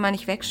doch kann man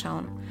nicht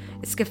wegschauen,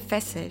 ist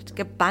gefesselt,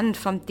 gebannt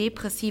vom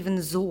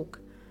depressiven Sog,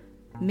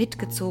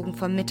 mitgezogen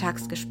vom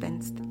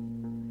Mittagsgespenst.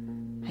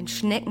 Ein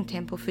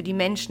Schneckentempo für die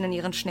Menschen in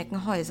ihren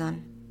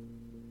Schneckenhäusern.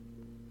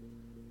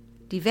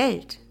 Die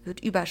Welt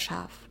wird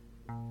überscharf.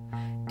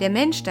 Der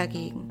Mensch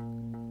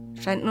dagegen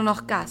scheint nur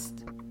noch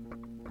Gast,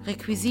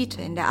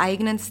 Requisite in der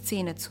eigenen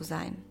Szene zu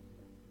sein.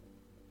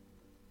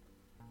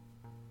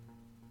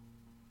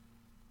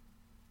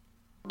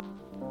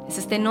 Es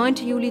ist der 9.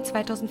 Juli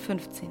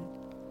 2015,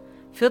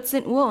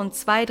 14 Uhr und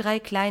 2-3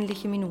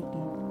 kleinliche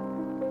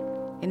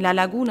Minuten. In La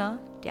Laguna,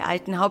 der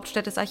alten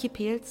Hauptstadt des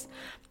Archipels,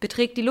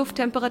 beträgt die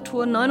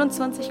Lufttemperatur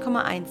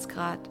 29,1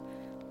 Grad.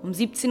 Um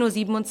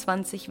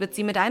 17.27 Uhr wird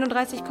sie mit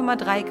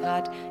 31,3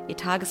 Grad ihr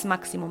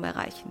Tagesmaximum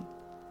erreichen.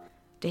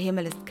 Der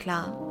Himmel ist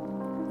klar,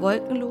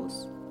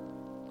 wolkenlos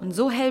und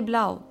so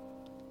hellblau,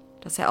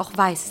 dass er auch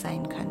weiß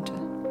sein könnte.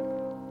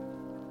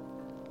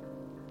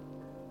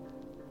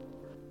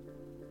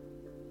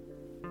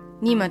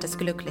 Niemand ist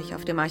glücklich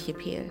auf dem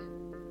Archipel,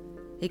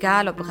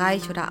 egal ob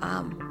reich oder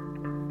arm.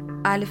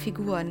 Alle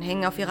Figuren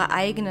hängen auf ihrer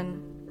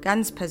eigenen,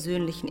 ganz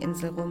persönlichen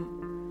Insel rum,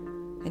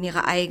 in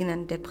ihrer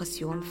eigenen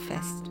Depression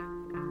fest.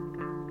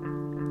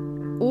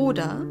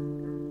 Oder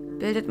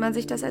bildet man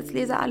sich das als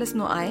Leser alles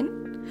nur ein,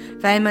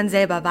 weil man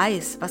selber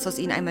weiß, was aus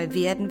ihnen einmal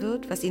werden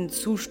wird, was ihnen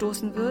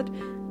zustoßen wird,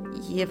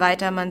 je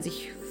weiter man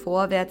sich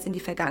vorwärts in die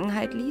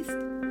Vergangenheit liest?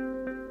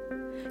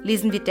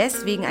 Lesen wir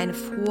deswegen eine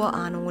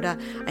Vorahnung oder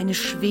eine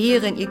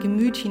Schwere in ihr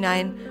Gemüt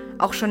hinein,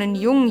 auch schon in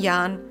jungen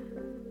Jahren,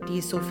 die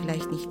es so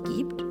vielleicht nicht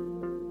gibt?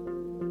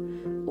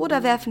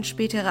 Oder werfen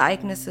spätere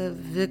Ereignisse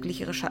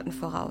wirklich ihre Schatten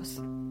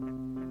voraus?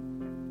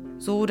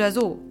 So oder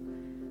so,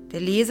 der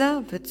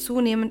Leser wird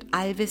zunehmend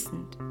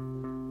allwissend,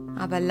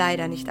 aber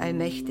leider nicht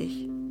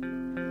allmächtig.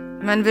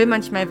 Man will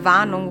manchmal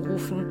Warnung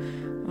rufen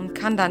und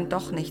kann dann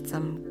doch nichts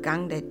am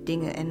Gang der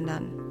Dinge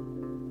ändern.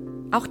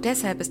 Auch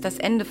deshalb ist das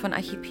Ende von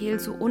Archipel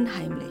so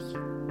unheimlich.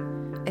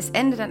 Es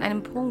endet an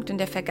einem Punkt in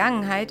der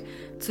Vergangenheit,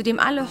 zu dem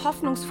alle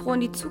hoffnungsfroh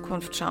in die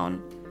Zukunft schauen.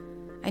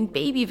 Ein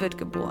Baby wird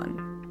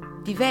geboren.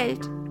 Die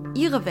Welt,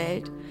 ihre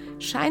Welt,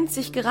 scheint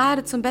sich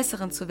gerade zum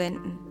Besseren zu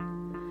wenden.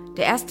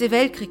 Der Erste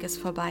Weltkrieg ist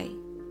vorbei.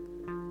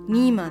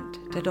 Niemand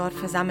der dort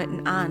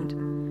Versammelten ahnt,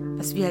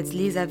 was wir als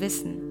Leser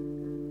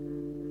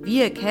wissen.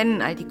 Wir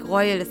kennen all die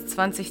Gräuel des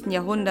 20.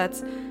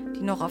 Jahrhunderts,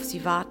 die noch auf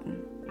sie warten.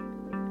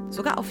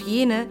 Sogar auf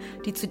jene,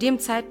 die zu dem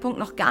Zeitpunkt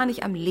noch gar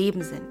nicht am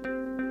Leben sind.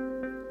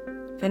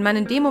 Wenn man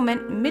in dem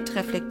Moment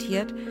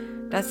mitreflektiert,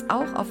 dass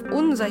auch auf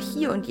unser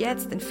Hier und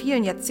Jetzt in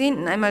vielen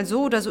Jahrzehnten einmal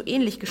so oder so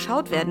ähnlich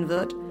geschaut werden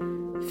wird,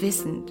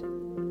 wissend,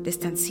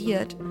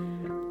 distanziert,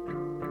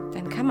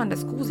 dann kann man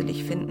das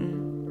gruselig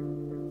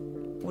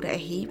finden. Oder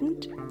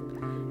erhebend?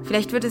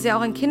 Vielleicht wird es ja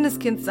auch ein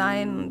Kindeskind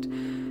sein und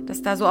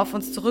das da so auf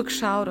uns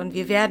zurückschaut und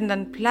wir werden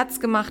dann Platz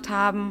gemacht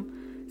haben,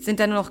 sind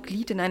dann nur noch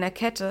Glied in einer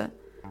Kette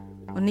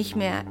und nicht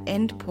mehr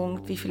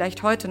Endpunkt, wie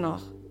vielleicht heute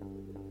noch.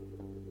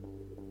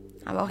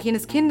 Aber auch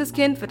jenes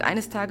Kindeskind wird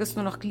eines Tages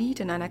nur noch Glied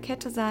in einer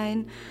Kette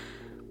sein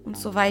und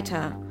so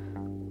weiter.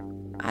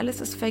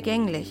 Alles ist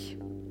vergänglich.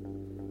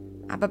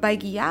 Aber bei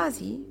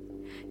Gyasi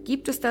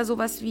gibt es da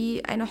sowas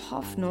wie eine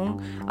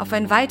Hoffnung auf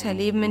ein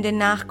Weiterleben in den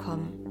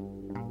Nachkommen.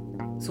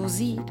 So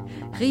sieht,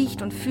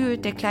 riecht und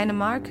fühlt der kleine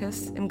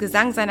Marcus im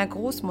Gesang seiner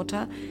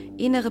Großmutter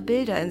innere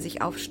Bilder in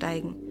sich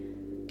aufsteigen,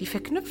 die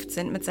verknüpft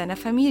sind mit seiner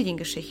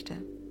Familiengeschichte.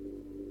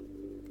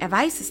 Er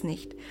weiß es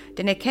nicht,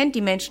 denn er kennt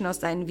die Menschen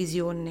aus seinen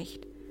Visionen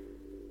nicht.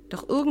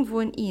 Doch irgendwo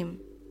in ihm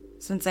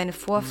sind seine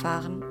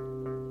Vorfahren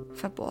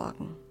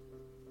verborgen.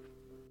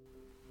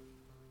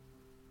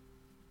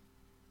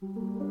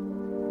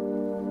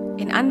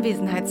 In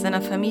Anwesenheit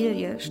seiner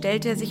Familie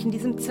stellte er sich in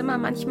diesem Zimmer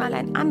manchmal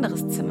ein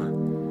anderes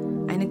Zimmer,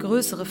 eine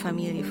größere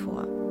Familie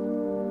vor.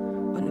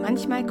 Und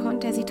manchmal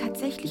konnte er sie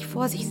tatsächlich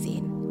vor sich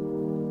sehen.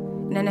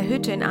 In einer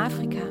Hütte in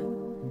Afrika.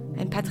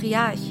 Ein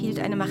Patriarch hielt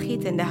eine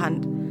Machete in der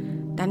Hand.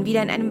 Dann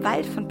wieder in einem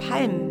Wald von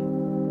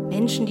Palmen.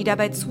 Menschen, die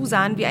dabei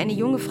zusahen, wie eine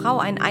junge Frau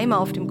einen Eimer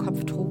auf dem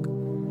Kopf trug.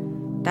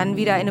 Dann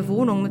wieder eine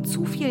Wohnung mit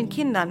zu vielen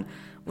Kindern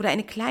oder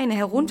eine kleine,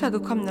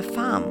 heruntergekommene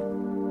Farm.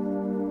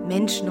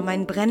 Menschen um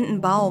einen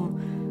brennenden Baum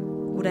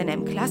oder in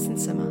einem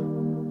Klassenzimmer.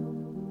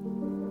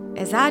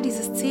 Er sah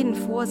diese Szenen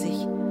vor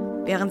sich,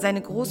 während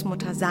seine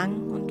Großmutter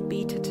sang und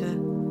betete,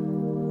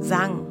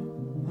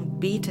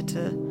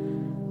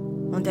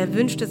 und er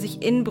wünschte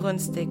sich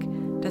inbrünstig,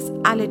 dass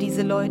alle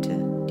diese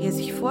Leute, die er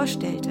sich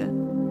vorstellte,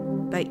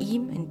 bei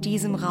ihm in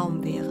diesem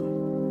Raum wären.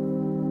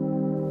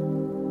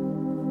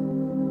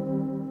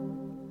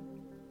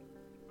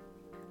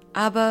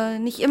 Aber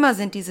nicht immer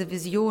sind diese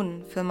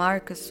Visionen für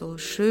Marcus so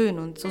schön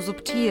und so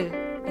subtil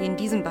wie in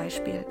diesem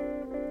Beispiel.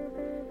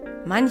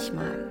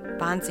 Manchmal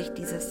bahnt sich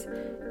dieses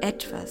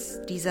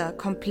Etwas, dieser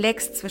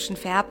Komplex zwischen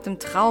vererbtem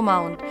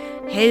Trauma und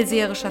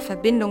hellseherischer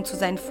Verbindung zu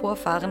seinen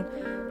Vorfahren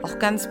auch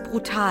ganz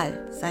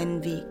brutal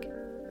seinen Weg.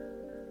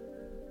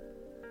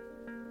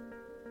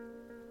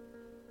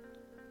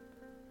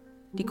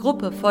 Die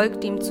Gruppe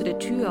folgte ihm zu der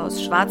Tür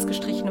aus schwarz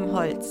gestrichenem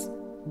Holz.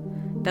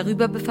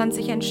 Darüber befand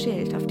sich ein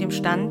Schild, auf dem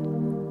stand: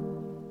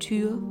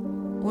 Tür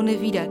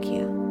ohne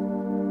Wiederkehr.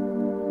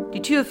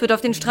 Die Tür führt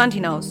auf den Strand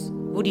hinaus,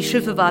 wo die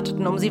Schiffe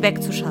warteten, um sie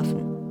wegzuschaffen.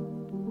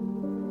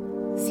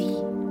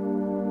 Sie,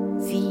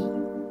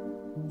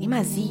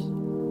 immer sie.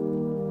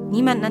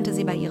 Niemand nannte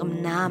sie bei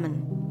ihrem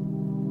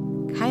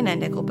Namen. Keiner in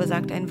der Gruppe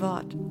sagte ein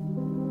Wort.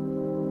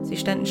 Sie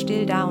standen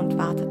still da und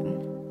warteten.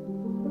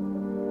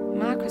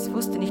 Marcus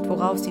wusste nicht,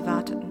 worauf sie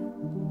warteten.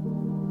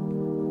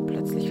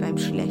 Plötzlich war ihm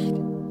schlecht.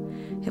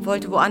 Er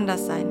wollte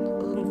woanders sein,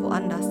 irgendwo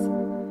anders.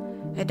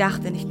 Er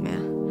dachte nicht mehr.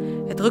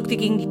 Er drückte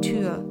gegen die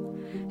Tür.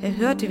 Er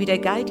hörte, wie der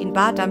Guide ihn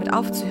bat, damit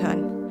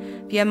aufzuhören.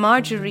 Wie er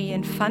Marjorie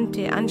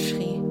Infante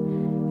anschrie.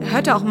 Er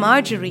hörte auch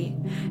Marjorie.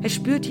 Er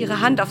spürte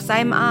ihre Hand auf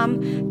seinem Arm.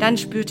 Dann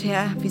spürte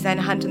er, wie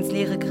seine Hand ins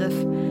Leere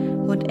griff.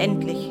 Und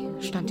endlich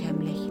stand er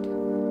im Licht.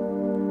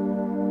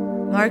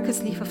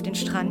 Marcus lief auf den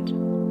Strand,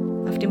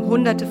 auf dem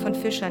Hunderte von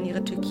Fischern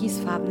ihre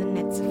türkisfarbenen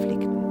Netze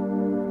flickten.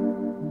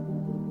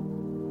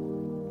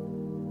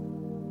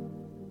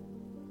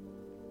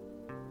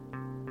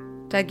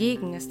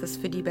 Dagegen ist es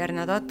für die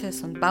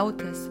Bernadottes und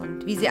Bautes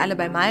und wie sie alle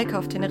bei Malka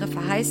auf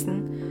Teneriffa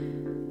heißen,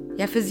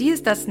 ja, für sie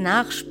ist das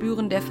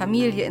Nachspüren der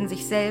Familie in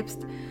sich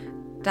selbst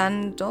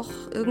dann doch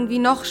irgendwie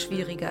noch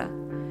schwieriger.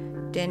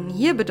 Denn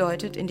hier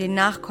bedeutet in den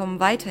Nachkommen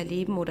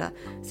weiterleben oder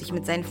sich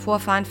mit seinen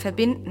Vorfahren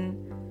verbinden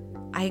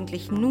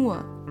eigentlich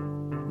nur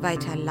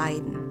weiter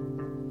leiden.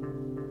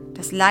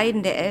 Das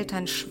Leiden der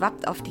Eltern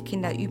schwappt auf die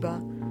Kinder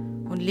über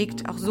und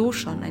legt auch so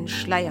schon einen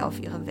Schleier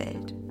auf ihre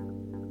Welt.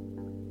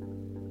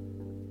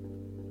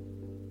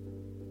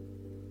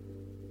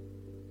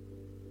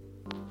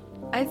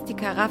 Als die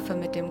Karaffe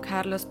mit dem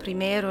Carlos I.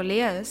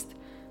 leer ist,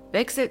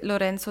 wechselt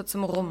Lorenzo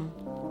zum Rum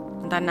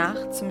und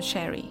danach zum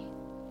Sherry.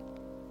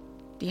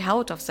 Die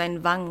Haut auf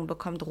seinen Wangen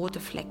bekommt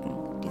rote Flecken,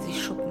 die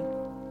sich schuppen.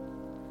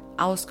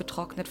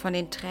 Ausgetrocknet von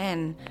den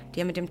Tränen, die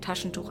er mit dem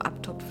Taschentuch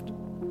abtupft.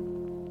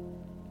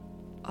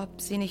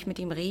 Ob sie nicht mit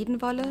ihm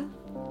reden wolle?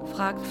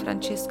 Fragt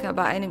Franziska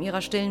bei einem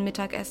ihrer stillen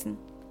Mittagessen.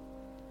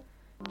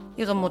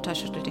 Ihre Mutter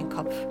schüttelt den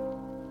Kopf.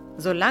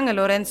 Solange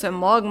Lorenzo im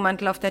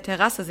Morgenmantel auf der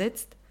Terrasse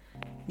sitzt,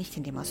 nicht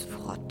in dem aus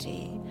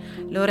Frottee.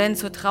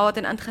 Lorenzo trauert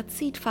in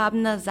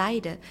anthrazitfarbener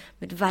Seide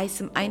mit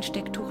weißem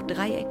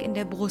Einstecktuch-Dreieck in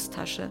der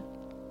Brusttasche.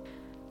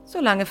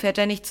 Solange fährt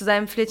er nicht zu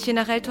seinem Flittchen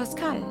nach El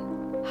Toscal,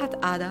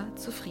 hat Ada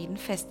zufrieden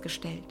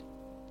festgestellt.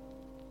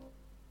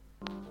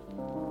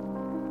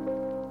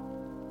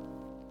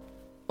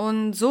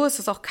 Und so ist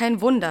es auch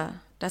kein Wunder,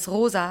 dass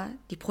Rosa,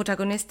 die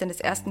Protagonistin des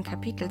ersten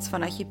Kapitels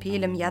von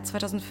Archipel im Jahr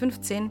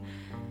 2015,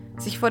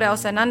 sich vor der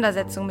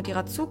Auseinandersetzung mit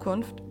ihrer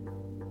Zukunft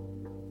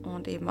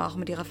und eben auch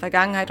mit ihrer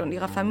Vergangenheit und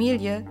ihrer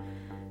Familie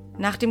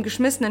nach dem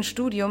geschmissenen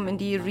Studium in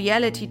die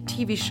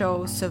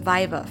Reality-TV-Show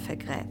Survivor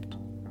vergräbt.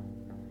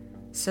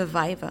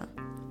 Survivor,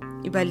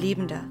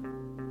 Überlebender.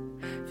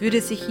 Würde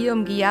es sich hier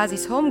um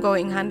Giyasis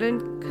Homegoing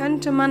handeln,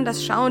 könnte man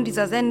das Schauen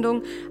dieser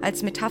Sendung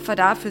als Metapher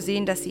dafür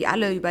sehen, dass sie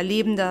alle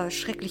Überlebender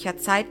schrecklicher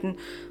Zeiten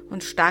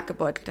und stark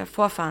gebeutelter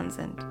Vorfahren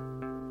sind.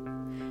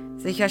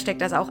 Sicher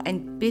steckt das auch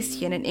ein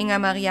bisschen in Inger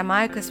Maria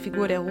Malkes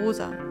Figur der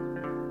Rosa.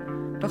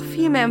 Doch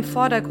viel mehr im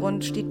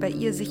Vordergrund steht bei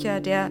ihr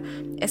sicher der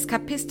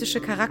eskapistische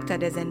Charakter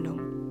der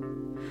Sendung.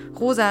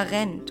 Rosa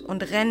rennt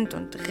und rennt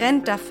und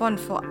rennt davon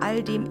vor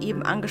all dem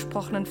eben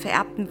angesprochenen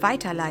vererbten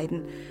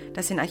Weiterleiden,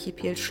 das in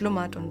Archipel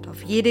schlummert und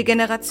auf jede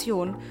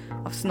Generation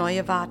aufs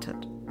Neue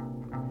wartet.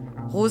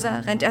 Rosa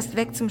rennt erst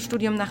weg zum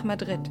Studium nach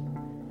Madrid,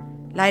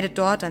 leidet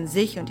dort an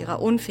sich und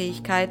ihrer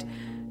Unfähigkeit,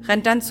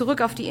 rennt dann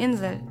zurück auf die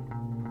Insel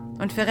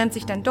und verrennt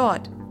sich dann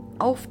dort,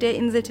 auf der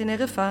Insel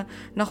Teneriffa,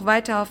 noch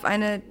weiter auf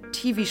eine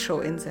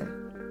TV-Show-Insel.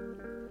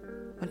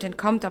 Und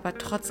entkommt aber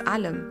trotz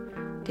allem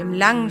dem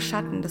langen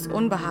Schatten des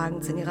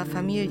Unbehagens in ihrer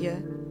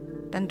Familie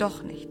dann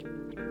doch nicht.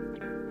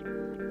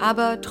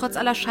 Aber trotz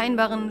aller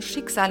scheinbaren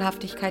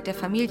Schicksalhaftigkeit der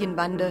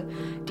Familienbande,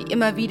 die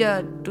immer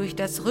wieder durch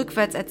das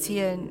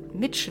Rückwärtserzählen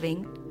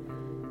mitschwingt,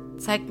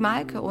 zeigt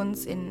Mahlke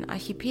uns in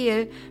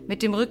Archipel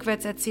mit dem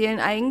Rückwärtserzählen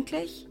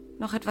eigentlich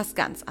noch etwas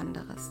ganz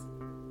anderes.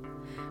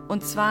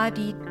 Und zwar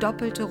die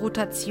doppelte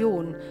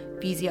Rotation,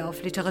 wie sie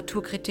auf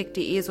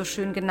literaturkritik.de so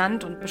schön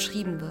genannt und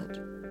beschrieben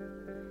wird.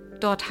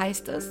 Dort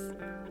heißt es: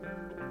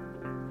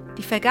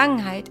 Die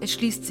Vergangenheit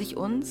erschließt sich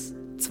uns,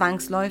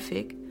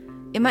 zwangsläufig,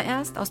 immer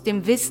erst aus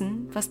dem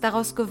Wissen, was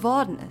daraus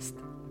geworden ist.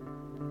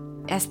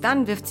 Erst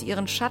dann wirft sie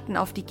ihren Schatten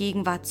auf die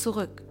Gegenwart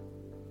zurück.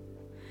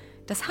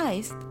 Das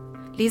heißt,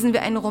 lesen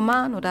wir einen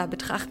Roman oder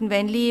betrachten wir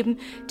ein Leben,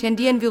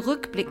 tendieren wir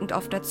rückblickend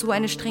oft dazu,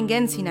 eine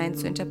Stringenz hinein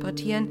zu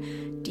interpretieren,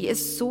 die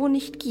es so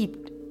nicht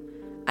gibt.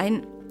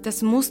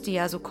 Das musste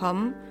ja so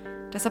kommen,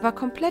 das aber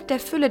komplett der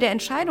Fülle der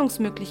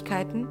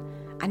Entscheidungsmöglichkeiten,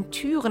 an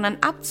Türen, an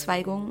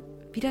Abzweigungen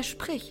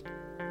widerspricht.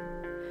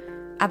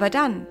 Aber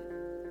dann,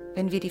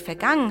 wenn wir die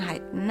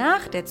Vergangenheit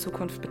nach der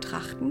Zukunft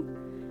betrachten,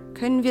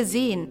 können wir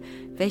sehen,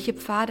 welche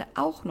Pfade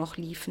auch noch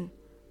liefen,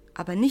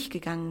 aber nicht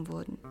gegangen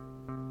wurden.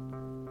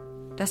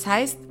 Das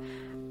heißt,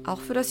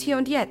 auch für das Hier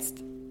und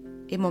Jetzt.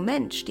 Im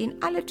Moment stehen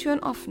alle Türen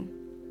offen.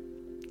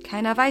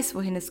 Keiner weiß,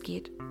 wohin es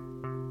geht.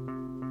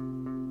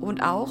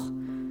 Und auch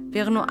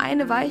wäre nur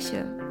eine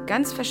Weiche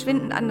ganz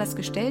verschwindend anders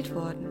gestellt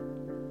worden,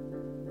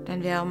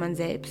 dann wäre man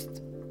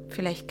selbst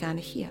vielleicht gar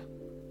nicht hier.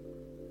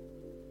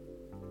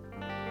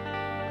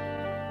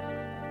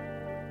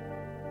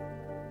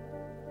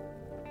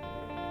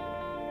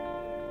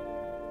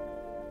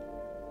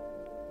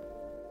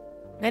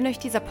 Wenn euch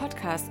dieser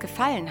Podcast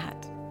gefallen hat,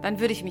 dann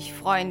würde ich mich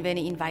freuen, wenn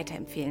ihr ihn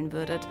weiterempfehlen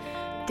würdet.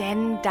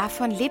 Denn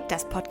davon lebt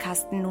das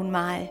Podcasten nun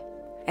mal.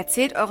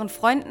 Erzählt euren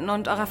Freunden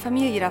und eurer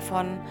Familie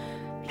davon.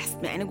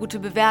 Lasst mir eine gute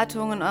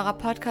Bewertung in eurer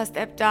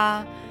Podcast-App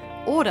da.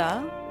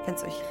 Oder, wenn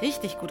es euch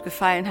richtig gut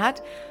gefallen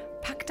hat,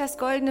 packt das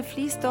Goldene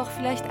Vlies doch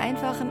vielleicht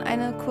einfach in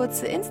eine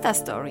kurze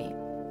Insta-Story.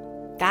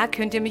 Da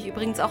könnt ihr mich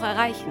übrigens auch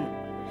erreichen.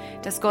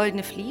 Das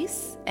Goldene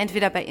Vlies,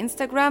 entweder bei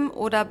Instagram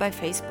oder bei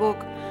Facebook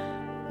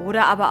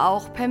oder aber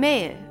auch per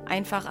Mail.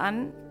 Einfach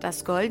an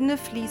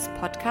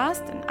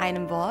dasgoldenevliespodcast in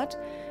einem Wort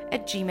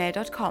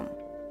 @gmail.com.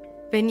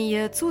 Wenn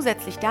ihr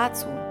zusätzlich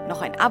dazu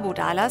noch ein Abo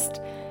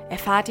dalasst,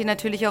 erfahrt ihr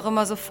natürlich auch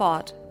immer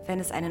sofort, wenn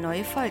es eine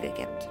neue Folge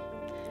gibt.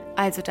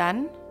 Also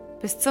dann,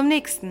 bis zum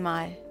nächsten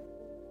Mal.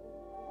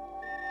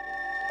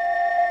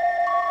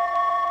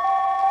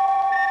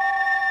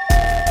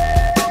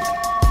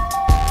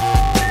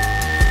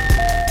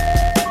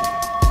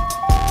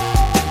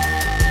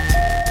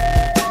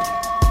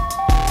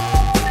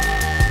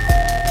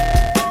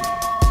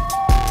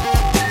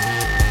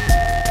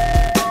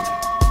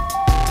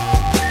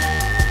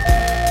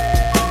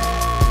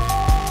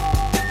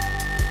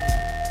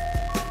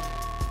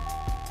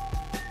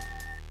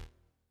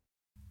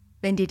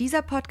 Wenn dir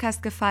dieser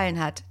Podcast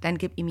gefallen hat, dann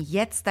gib ihm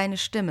jetzt deine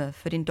Stimme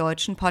für den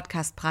Deutschen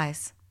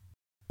Podcastpreis.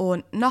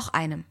 Und noch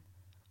einem.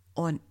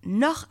 Und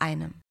noch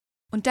einem.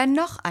 Und dann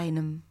noch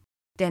einem.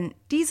 Denn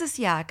dieses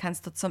Jahr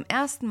kannst du zum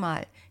ersten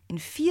Mal in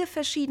 4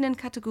 verschiedenen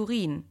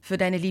Kategorien für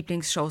deine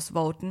Lieblingsshows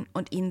voten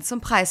und ihnen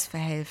zum Preis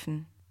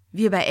verhelfen.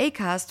 Wir bei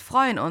Acast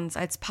freuen uns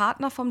als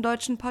Partner vom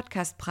Deutschen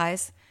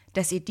Podcastpreis,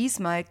 dass ihr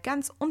diesmal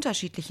ganz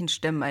unterschiedlichen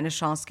Stimmen eine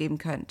Chance geben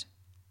könnt.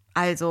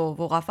 Also,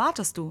 worauf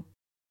wartest du?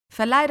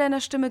 Verleih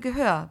deiner Stimme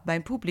Gehör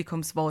beim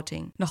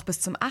Publikumsvoting noch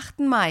bis zum 8.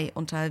 Mai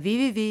unter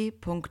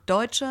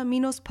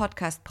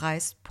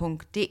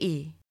www.deutscher-podcastpreis.de.